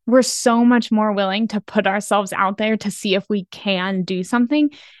limitation. We're so much more willing to put ourselves out there to see if we can do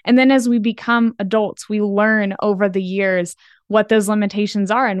something. And then as we become adults, we learn over the years what those limitations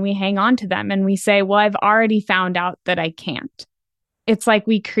are, and we hang on to them and we say, well, I've already found out that I can't. It's like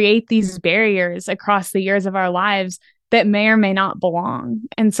we create these barriers across the years of our lives that may or may not belong.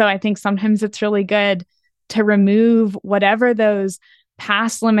 And so I think sometimes it's really good to remove whatever those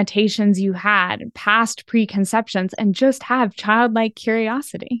past limitations you had, past preconceptions, and just have childlike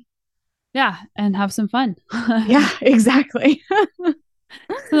curiosity. Yeah, and have some fun. Yeah, exactly.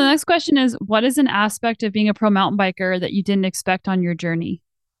 So the next question is, what is an aspect of being a pro mountain biker that you didn't expect on your journey?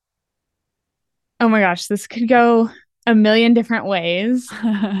 Oh my gosh, this could go a million different ways.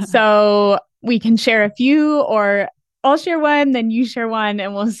 So we can share a few, or I'll share one, then you share one,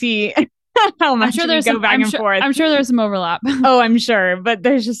 and we'll see how much we go back and forth. I'm sure there's some overlap. Oh, I'm sure, but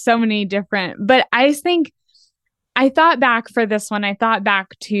there's just so many different. But I think I thought back for this one, I thought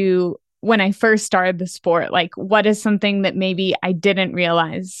back to when I first started the sport, like what is something that maybe I didn't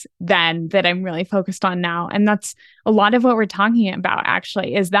realize then that I'm really focused on now? And that's a lot of what we're talking about,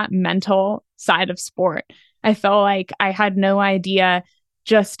 actually, is that mental side of sport. I felt like I had no idea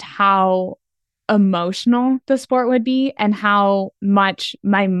just how emotional the sport would be and how much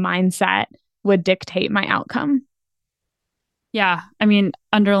my mindset would dictate my outcome. Yeah, I mean,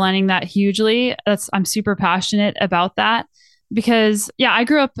 underlining that hugely. I'm super passionate about that because, yeah, I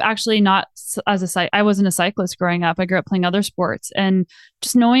grew up actually not as I wasn't a cyclist growing up. I grew up playing other sports, and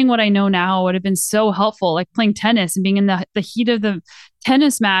just knowing what I know now would have been so helpful, like playing tennis and being in the heat of the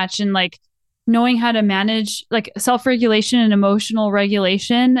tennis match and like knowing how to manage like self-regulation and emotional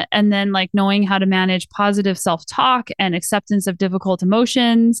regulation, and then like knowing how to manage positive self-talk and acceptance of difficult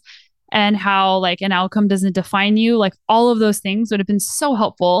emotions, and how like an outcome doesn't define you. Like all of those things would have been so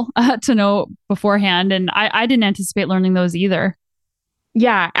helpful to know beforehand. And I didn't anticipate learning those either.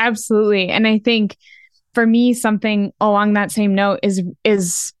 Yeah, absolutely. And I think for me, something along that same note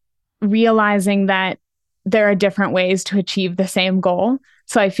is realizing that there are different ways to achieve the same goal.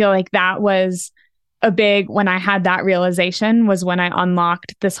 So I feel like that was when I had that realization was when I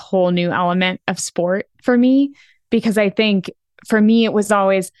unlocked this whole new element of sport for me. Because I think for me, it was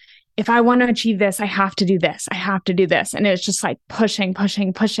always, if I want to achieve this, I have to do this. I have to do this. And it's just like pushing,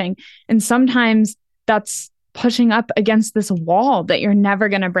 pushing, pushing. And sometimes that's pushing up against this wall that you're never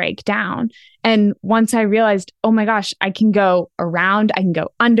going to break down. And once I realized, oh my gosh, I can go around, I can go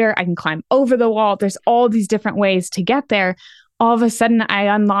under, I can climb over the wall. There's all these different ways to get there. All of a sudden,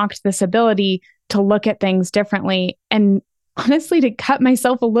 I unlocked this ability to look at things differently and honestly to cut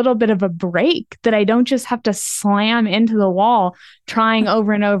myself a little bit of a break, that I don't just have to slam into the wall trying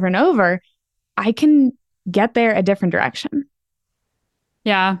over and over and over. I can get there a different direction.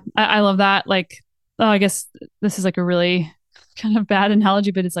 Yeah, I love that. Like, oh, I guess this is like a really kind of bad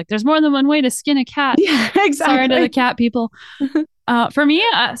analogy, but it's like there's more than one way to skin a cat. Yeah, exactly. Sorry to the cat people. For me,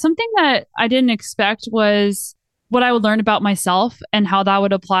 something that I didn't expect was what I would learn about myself and how that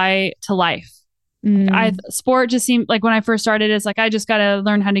would apply to life. Sport just seemed like when I first started, it's like I just got to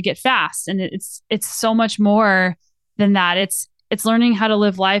learn how to get fast, and it's so much more than that. It's learning how to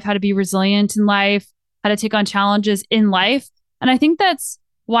live life, how to be resilient in life, how to take on challenges in life. And I think that's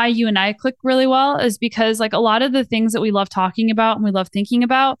why you and I click really well, is because like a lot of the things that we love talking about and we love thinking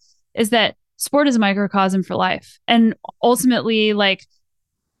about is that sport is a microcosm for life. And ultimately, like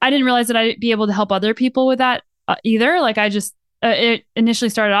I didn't realize that I'd be able to help other people with that either. Like I just it initially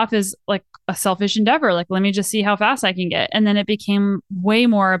started off as like a selfish endeavor. Like, let me just see how fast I can get. And then it became way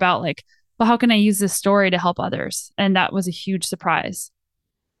more about like, well, how can I use this story to help others? And that was a huge surprise.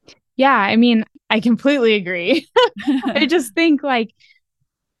 Yeah, I mean, I completely agree. I just think like,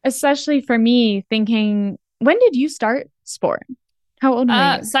 especially for me, thinking, when did you start sport? How old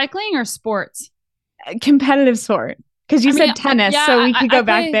were you? Cycling or sports? Competitive sport. Because you said tennis, yeah, so we could go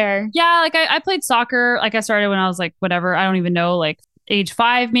back there. Yeah, like I played soccer. Like I started when I was like, whatever, I don't even know, like age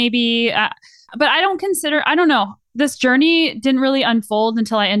 5 maybe. But I don't know. This journey didn't really unfold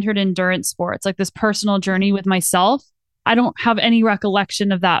until I entered endurance sports, like this personal journey with myself. I don't have any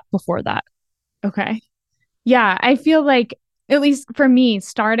recollection of that before that. Okay. Yeah, I feel like, at least for me,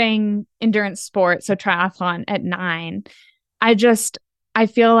 starting endurance sports, so triathlon at 9, I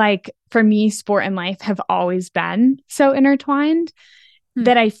feel like for me, sport and life have always been so intertwined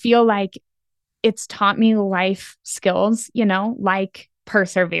that I feel like it's taught me life skills, like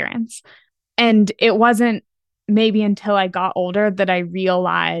perseverance. And it wasn't maybe until I got older that I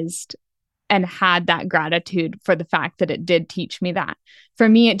realized and had that gratitude for the fact that it did teach me that. For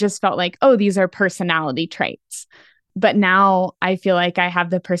me, it just felt like, oh, these are personality traits. But now I feel like I have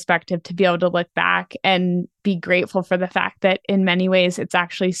the perspective to be able to look back and be grateful for the fact that in many ways, it's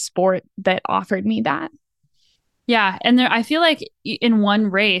actually sport that offered me that. Yeah. And I feel like in one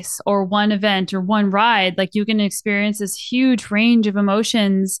race or one event or one ride, like you can experience this huge range of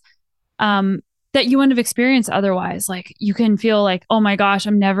emotions that you wouldn't have experienced otherwise. Like you can feel like, oh my gosh,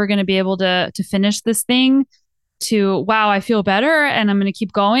 I'm never going to be able to finish this thing, to wow, I feel better and I'm going to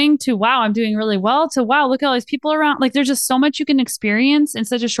keep going, to wow, I'm doing really well, to wow, look at all these people around. Like there's just so much you can experience in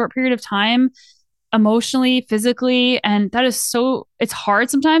such a short period of time, emotionally, physically. And that is it's hard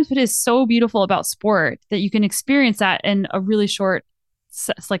sometimes, but it's so beautiful about sport that you can experience that in a really short,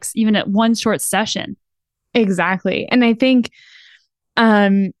 like even at one short session. Exactly. And I think,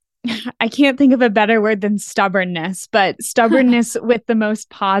 I can't think of a better word than stubbornness, but stubbornness with the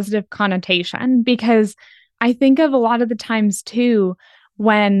most positive connotation, because I think of a lot of the times too,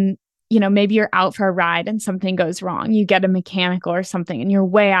 when, maybe you're out for a ride and something goes wrong, you get a mechanical or something and you're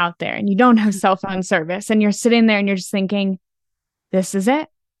way out there and you don't have cell phone service and you're sitting there and you're just thinking, this is it.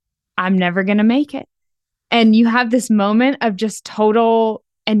 I'm never going to make it. And you have this moment of just total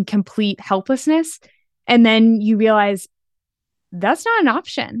and complete helplessness. And then you realize that's not an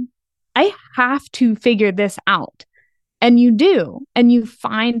option. I have to figure this out. And you do, and you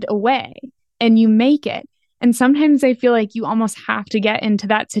find a way and you make it. And sometimes I feel like you almost have to get into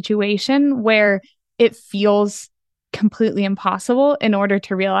that situation where it feels completely impossible in order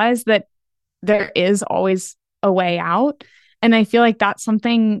to realize that there is always a way out. And I feel like that's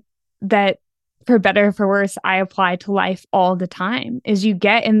something that, for better or for worse, I apply to life all the time, is you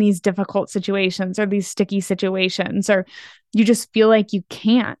get in these difficult situations or these sticky situations, or you just feel like you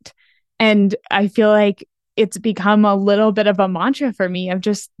can't. And I feel like it's become a little bit of a mantra for me of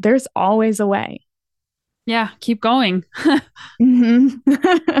just, there's always a way. Yeah, keep going.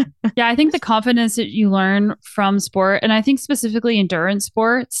 Mm-hmm. Yeah, I think the confidence that you learn from sport, and I think specifically endurance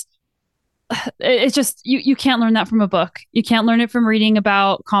sports, it's just you can't learn that from a book. You can't learn it from reading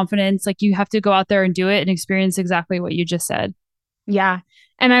about confidence. Like you have to go out there and do it and experience exactly what you just said. Yeah.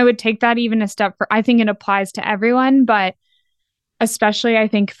 And I would take that even a step for, I think it applies to everyone, but especially I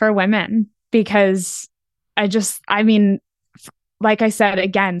think for women, because I mean, like I said,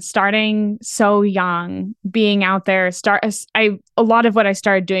 again, starting so young, being out there, a lot of what I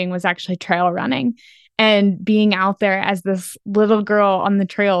started doing was actually trail running and being out there as this little girl on the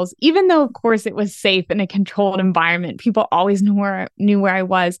trails, even though of course it was safe in a controlled environment, people always knew where I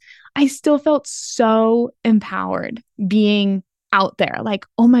was. I still felt so empowered being out there. Like,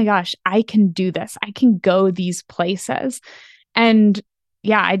 oh my gosh, I can do this. I can go these places. And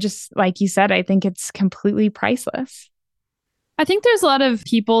yeah, I just, like you said, I think it's completely priceless. I think there's a lot of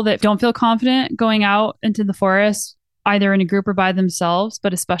people that don't feel confident going out into the forest, either in a group or by themselves,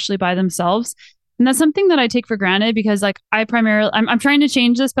 but especially by themselves. And that's something that I take for granted because like I'm trying to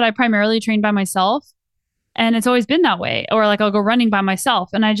change this, but I primarily train by myself. And it's always been that way. Or like I'll go running by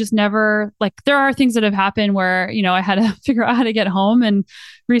myself. And I just never like there are things that have happened where, I had to figure out how to get home. And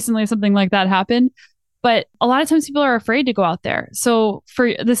recently something like that happened. But a lot of times people are afraid to go out there. So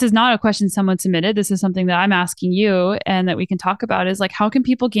this is not a question someone submitted. This is something that I'm asking you and that we can talk about is like, how can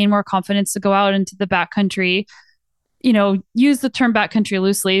people gain more confidence to go out into the backcountry, use the term backcountry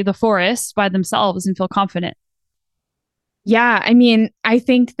loosely, the forest by themselves and feel confident? Yeah. I mean, I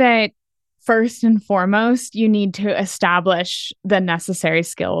think that first and foremost, you need to establish the necessary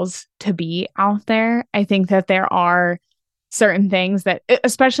skills to be out there. I think that there are certain things that,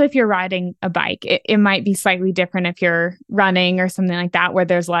 especially if you're riding a bike, it might be slightly different if you're running or something like that, where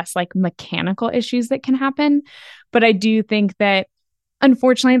there's less like mechanical issues that can happen. But I do think that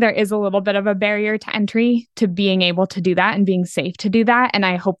unfortunately, there is a little bit of a barrier to entry to being able to do that and being safe to do that. And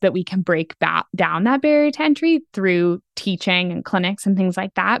I hope that we can break down that barrier to entry through teaching and clinics and things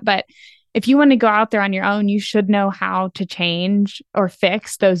like that. But if you want to go out there on your own, you should know how to change or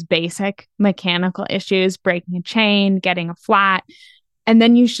fix those basic mechanical issues, breaking a chain, getting a flat. And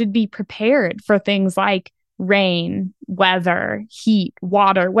then you should be prepared for things like rain, weather, heat,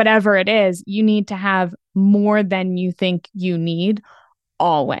 water, whatever it is. You need to have more than you think you need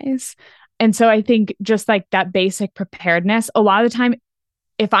always. And so I think just like that basic preparedness, a lot of the time,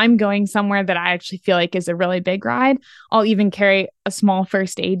 if I'm going somewhere that I actually feel like is a really big ride, I'll even carry a small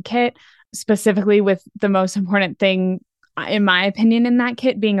first aid kit, specifically with the most important thing, in my opinion, in that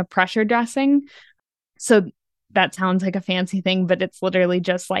kit being a pressure dressing. So that sounds like a fancy thing, but it's literally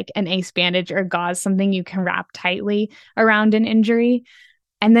just like an ace bandage or gauze, something you can wrap tightly around an injury.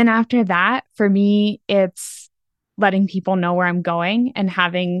 And then after that, for me, it's letting people know where I'm going and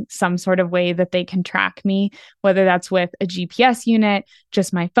having some sort of way that they can track me, whether that's with a GPS unit,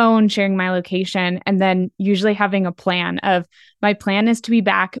 just my phone, sharing my location, and then usually having a plan of my plan is to be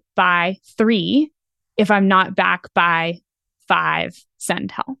back by 3. If I'm not back by 5,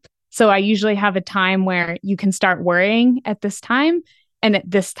 send help. So I usually have a time where you can start worrying at this time. And at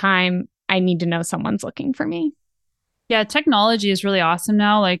this time, I need to know someone's looking for me. Yeah, technology is really awesome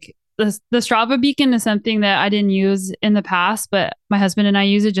now. Like the Strava beacon is something that I didn't use in the past, but my husband and I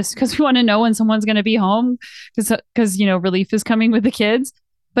use it just because we want to know when someone's going to be home because relief is coming with the kids.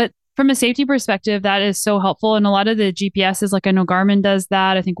 But from a safety perspective, that is so helpful. And a lot of the GPSs, like I know Garmin does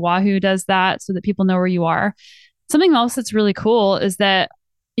that. I think Wahoo does that so that people know where you are. Something else that's really cool is that,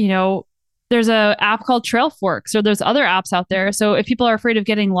 there's a app called Trail Forks or there's other apps out there. So if people are afraid of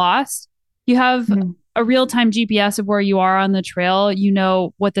getting lost, you have a real-time GPS of where you are on the trail. You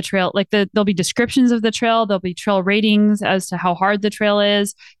know what the trail, there'll be descriptions of the trail. There'll be trail ratings as to how hard the trail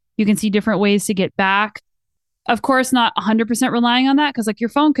is. You can see different ways to get back. Of course, not 100% relying on that because like your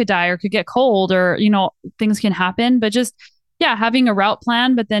phone could die or could get cold or, things can happen. But just, yeah, having a route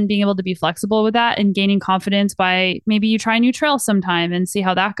plan, but then being able to be flexible with that and gaining confidence by maybe you try a new trail sometime and see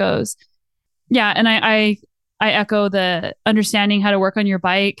how that goes. Yeah. And I echo the understanding how to work on your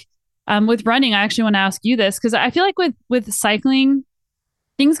bike. With running, I actually want to ask you this because I feel like with cycling,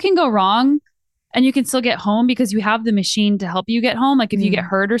 things can go wrong and you can still get home because you have the machine to help you get home. Like if you get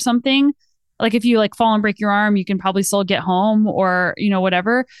hurt or something, like if you like fall and break your arm, you can probably still get home or,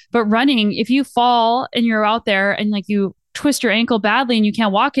 whatever. But running, if you fall and you're out there and like you twist your ankle badly and you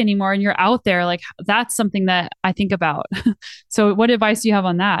can't walk anymore and you're out there, like that's something that I think about. So what advice do you have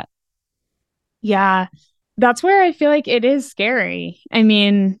on that? Yeah, that's where I feel like it is scary. I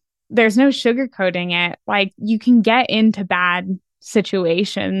mean, there's no sugarcoating it. Like you can get into bad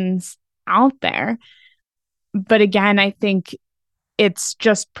situations out there. But again, I think it's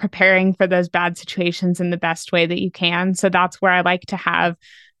just preparing for those bad situations in the best way that you can. So that's where I like to have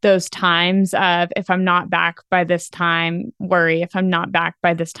those times of if I'm not back by this time, worry. If I'm not back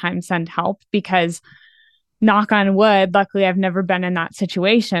by this time, send help. Because knock on wood, luckily I've never been in that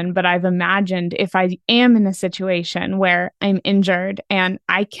situation, but I've imagined if I am in a situation where I'm injured and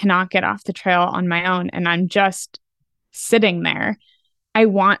I cannot get off the trail on my own and I'm just sitting there, I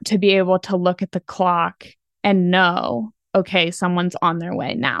want to be able to look at the clock and know, okay, someone's on their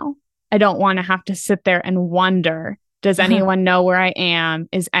way now. I don't want to have to sit there and wonder, does anyone know where I am?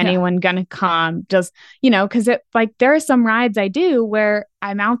 Is anyone going to come? Because there are some rides I do where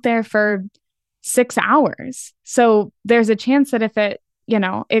I'm out there for 6 hours. So there's a chance that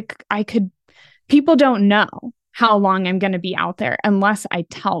people don't know how long I'm going to be out there unless I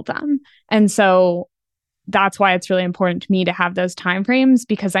tell them. And so that's why it's really important to me to have those timeframes,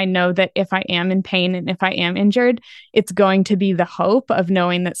 because I know that if I am in pain and if I am injured, it's going to be the hope of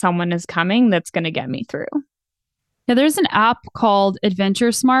knowing that someone is coming that's going to get me through. Yeah, there's an app called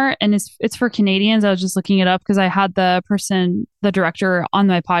Adventure Smart, and it's for Canadians. I was just looking it up because I had the director on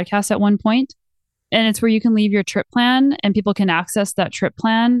my podcast at one point. And it's where you can leave your trip plan and people can access that trip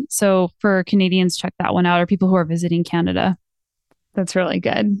plan. So for Canadians, check that one out, or people who are visiting Canada. That's really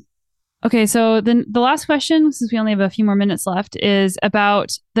good. Okay, so then the last question, since we only have a few more minutes left, is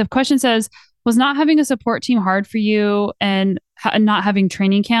about, the question says, was not having a support team hard for you and not having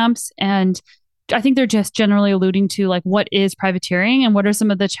training camps? And I think they're just generally alluding to like, what is privateering and what are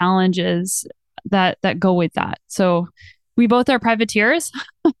some of the challenges that go with that? So we both are privateers.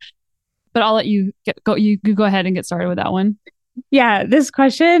 But I'll let you go ahead and get started with that one. Yeah, this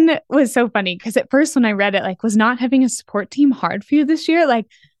question was so funny because at first when I read it, was not having a support team hard for you this year?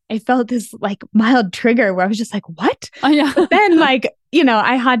 I felt this mild trigger where I was just like, what? Oh, yeah. But then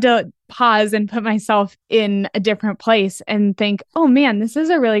I had to pause and put myself in a different place and think, oh man, this is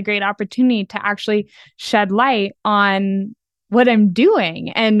a really great opportunity to actually shed light on what I'm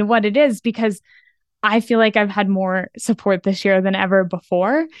doing and what it is, because I feel like I've had more support this year than ever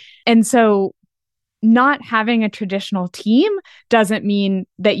before. And so not having a traditional team doesn't mean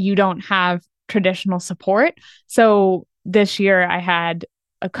that you don't have traditional support. So this year I had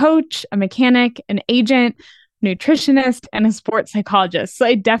a coach, a mechanic, an agent, nutritionist, and a sports psychologist. So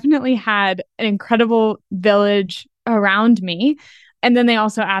I definitely had an incredible village around me. And then they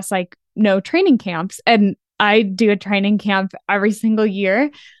also asked no training camps. And I do a training camp every single year.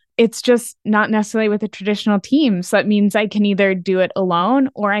 It's just not necessarily with a traditional team. So that means I can either do it alone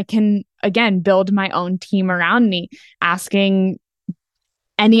or I can, again, build my own team around me, asking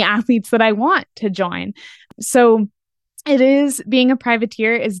any athletes that I want to join. So being a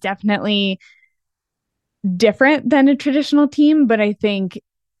privateer is definitely different than a traditional team. But I think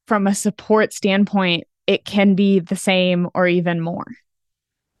from a support standpoint, it can be the same or even more.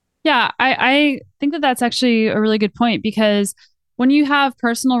 Yeah, I think that that's actually a really good point, because when you have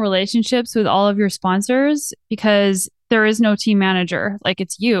personal relationships with all of your sponsors, because there is no team manager,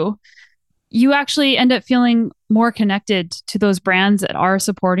 it's you actually end up feeling more connected to those brands that are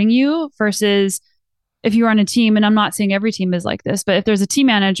supporting you versus if you're on a team. And I'm not saying every team is like this, but if there's a team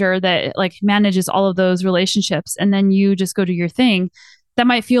manager that manages all of those relationships and then you just go do your thing, that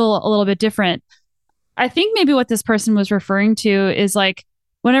might feel a little bit different. I think maybe what this person was referring to is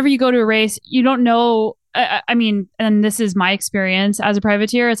whenever you go to a race, you don't know. I mean, and this is my experience as a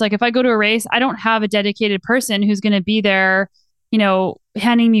privateer. It's if I go to a race, I don't have a dedicated person who's going to be there,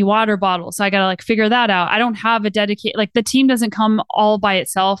 handing me water bottles. So I got to figure that out. I don't have a dedicated, the team doesn't come all by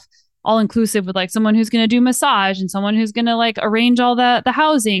itself, all inclusive with someone who's going to do massage and someone who's going to arrange all the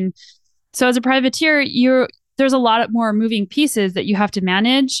housing. So as a privateer, there's a lot more moving pieces that you have to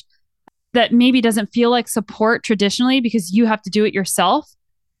manage that maybe doesn't feel like support traditionally because you have to do it yourself.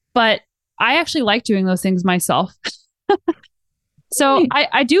 But I actually like doing those things myself. So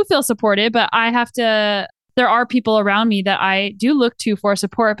I do feel supported, but there are people around me that I do look to for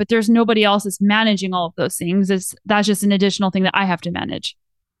support, but there's nobody else that's managing all of those things. That's just an additional thing that I have to manage.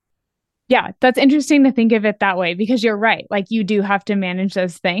 Yeah, that's interesting to think of it that way, because you're right. You do have to manage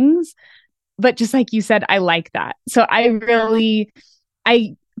those things. But just like you said, I like that. So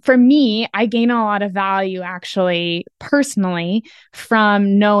for me, I gain a lot of value actually personally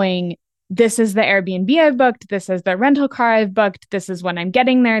from knowing this is the Airbnb I've booked, this is the rental car I've booked, this is when I'm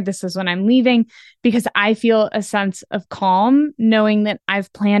getting there, this is when I'm leaving, because I feel a sense of calm knowing that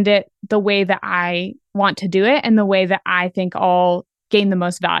I've planned it the way that I want to do it and the way that I think I'll gain the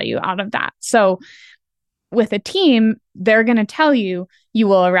most value out of that. So with a team, they're going to tell you, you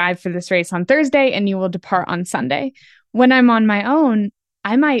will arrive for this race on Thursday and you will depart on Sunday. When I'm on my own,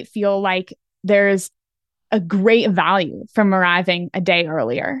 I might feel like there's a great value from arriving a day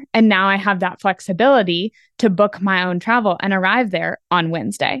earlier. And now I have that flexibility to book my own travel and arrive there on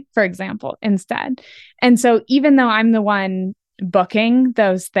Wednesday, for example, instead. And so even though I'm the one booking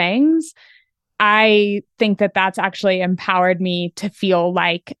those things, I think that that's actually empowered me to feel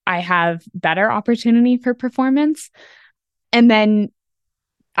like I have better opportunity for performance. And then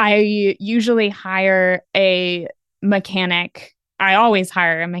I usually hire a mechanic. I always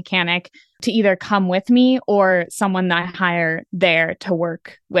hire a mechanic to either come with me or someone that I hire there to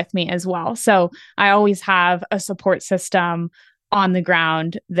work with me as well. So I always have a support system on the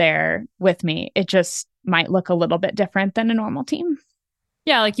ground there with me. It just might look a little bit different than a normal team.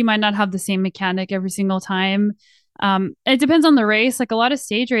 Yeah, like you might not have the same mechanic every single time. It depends on the race. Like a lot of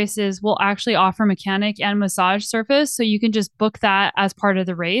stage races will actually offer mechanic and massage surface. So you can just book that as part of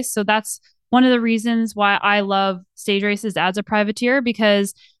the race. So that's one of the reasons why I love stage races as a privateer,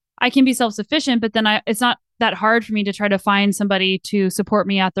 because I can be self-sufficient, but then it's not that hard for me to try to find somebody to support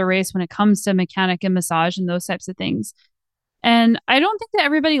me at the race when it comes to mechanic and massage and those types of things. And I don't think that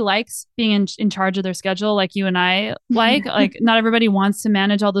everybody likes being in charge of their schedule like you and I like. Like, not everybody wants to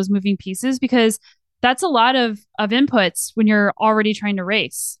manage all those moving pieces, because that's a lot of inputs when you're already trying to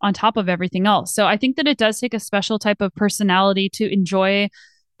race on top of everything else. So I think that it does take a special type of personality to enjoy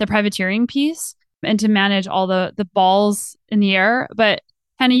the privateering piece and to manage all the balls in the air. But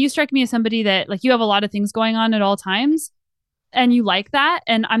Hannah, you strike me as somebody that, like, you have a lot of things going on at all times and you like that.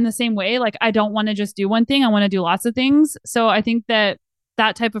 And I'm the same way. Like, I don't want to just do one thing. I want to do lots of things. So I think that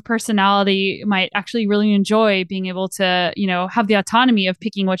that type of personality might actually really enjoy being able to, have the autonomy of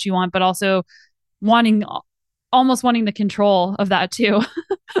picking what you want, but also almost wanting the control of that too.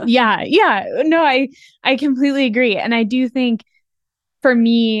 Yeah. No, I completely agree. And I do think for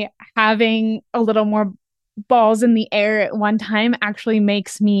me, having a little more balls in the air at one time actually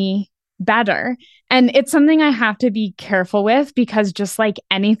makes me better. And it's something I have to be careful with, because just like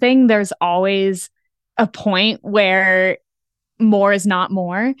anything, there's always a point where more is not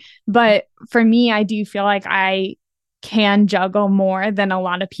more. But for me, I do feel like I can juggle more than a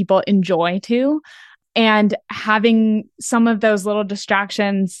lot of people enjoy to. And having some of those little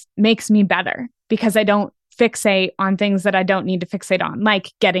distractions makes me better, because I don't fixate on things that I don't need to fixate on,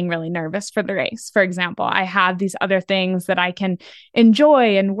 like getting really nervous for the race. For example, I have these other things that I can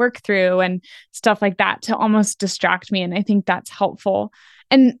enjoy and work through and stuff like that to almost distract me. And I think that's helpful.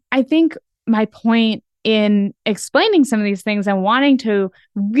 And I think my point in explaining some of these things and wanting to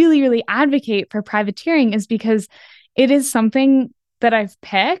really, really advocate for privateering is because it is something that I've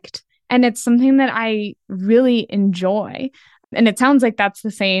picked, and it's something that I really enjoy. And it sounds like that's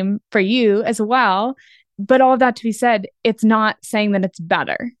the same for you as well. But all of that to be said, it's not saying that it's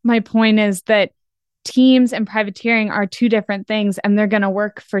better. My point is that teams and privateering are two different things, and they're going to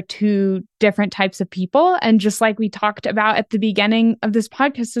work for two different types of people. And just like we talked about at the beginning of this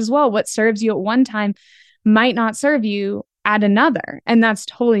podcast as well, what serves you at one time might not serve you at another. And that's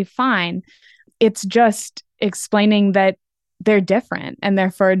totally fine. It's just explaining that they're different and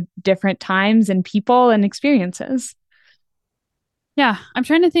they're for different times and people and experiences. Yeah, I'm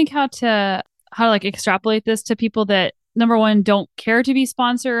trying to think how to like extrapolate this to people that, number one, don't care to be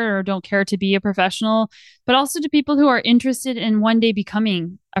sponsored or don't care to be a professional, but also to people who are interested in one day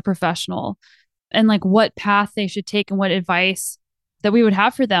becoming a professional, and like what path they should take and what advice that we would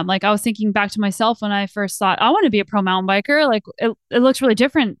have for them. Like, I was thinking back to myself when I first thought I want to be a pro mountain biker. Like, it looks really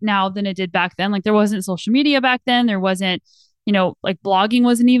different now than it did back then. Like, there wasn't social media back then. There wasn't, like blogging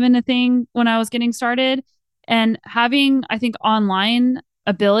wasn't even a thing when I was getting started. And having, I think, online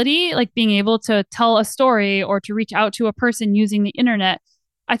ability, like being able to tell a story or to reach out to a person using the internet,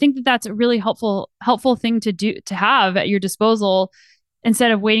 I think that that's a really helpful thing to do, to have at your disposal,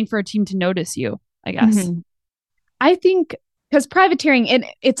 instead of waiting for a team to notice you, I guess. Mm-hmm. I think because privateering,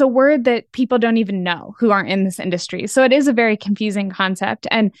 it's a word that people don't even know who aren't in this industry. So it is a very confusing concept.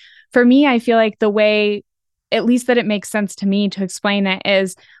 And for me, I feel like the way, at least that it makes sense to me to explain it,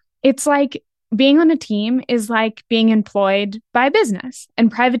 is it's like being on a team is like being employed by a business,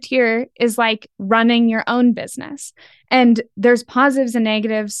 and privateer is like running your own business. And there's positives and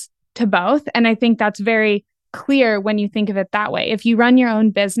negatives to both. And I think that's very clear when you think of it that way. If you run your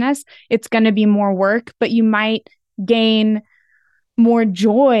own business, it's going to be more work, but you might gain more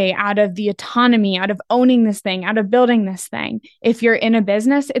joy out of the autonomy, out of owning this thing, out of building this thing. If you're in a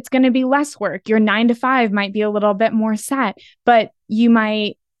business, it's going to be less work. Your 9 to 5 might be a little bit more set, but you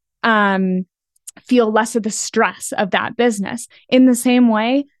might feel less of the stress of that business. In the same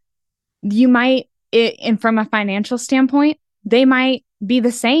way, you might, and from a financial standpoint, they might be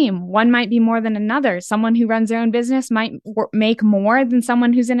the same. One might be more than another. Someone who runs their own business might make more than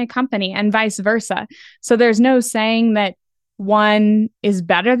someone who's in a company, and vice versa. So there's no saying that one is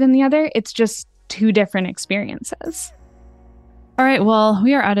better than the other. It's just two different experiences. All right. Well,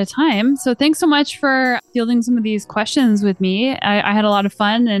 we are out of time. So thanks so much for fielding some of these questions with me. I had a lot of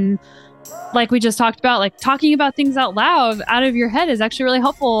fun, and like we just talked about, like talking about things out loud, out of your head is actually really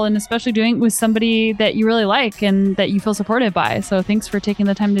helpful. And especially doing it with somebody that you really like and that you feel supported by. So thanks for taking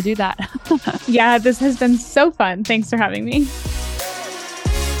the time to do that. Yeah, this has been so fun. Thanks for having me.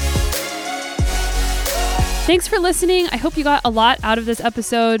 Thanks for listening. I hope you got a lot out of this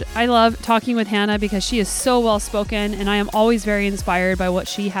episode. I love talking with Hannah because she is so well spoken and I am always very inspired by what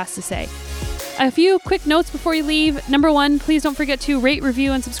she has to say. A few quick notes before you leave. Number one, please don't forget to rate,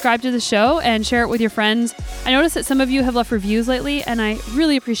 review, and subscribe to the show and share it with your friends. I noticed that some of you have left reviews lately, and I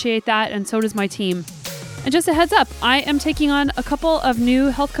really appreciate that, and so does my team. And just a heads up, I am taking on a couple of new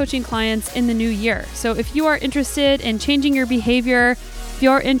health coaching clients in the new year. So if you are interested in changing your behavior, if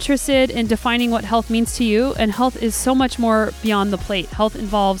you're interested in defining what health means to you, and health is so much more beyond the plate. Health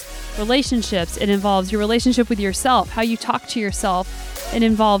involves relationships. It involves your relationship with yourself, how you talk to yourself. It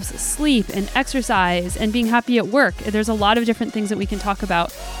involves sleep and exercise and being happy at work. There's a lot of different things that we can talk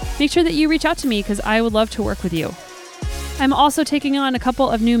about. Make sure that you reach out to me because I would love to work with you. I'm also taking on a couple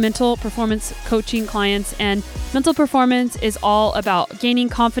of new mental performance coaching clients, and mental performance is all about gaining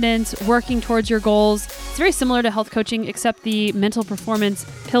confidence, working towards your goals. It's very similar to health coaching, except the mental performance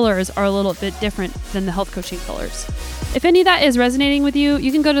pillars are a little bit different than the health coaching pillars. If any of that is resonating with you,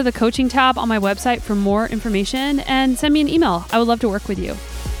 you can go to the coaching tab on my website for more information and send me an email. I would love to work with you.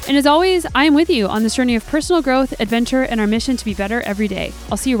 And as always, I am with you on this journey of personal growth, adventure, and our mission to be better every day.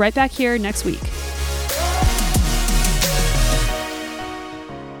 I'll see you right back here next week.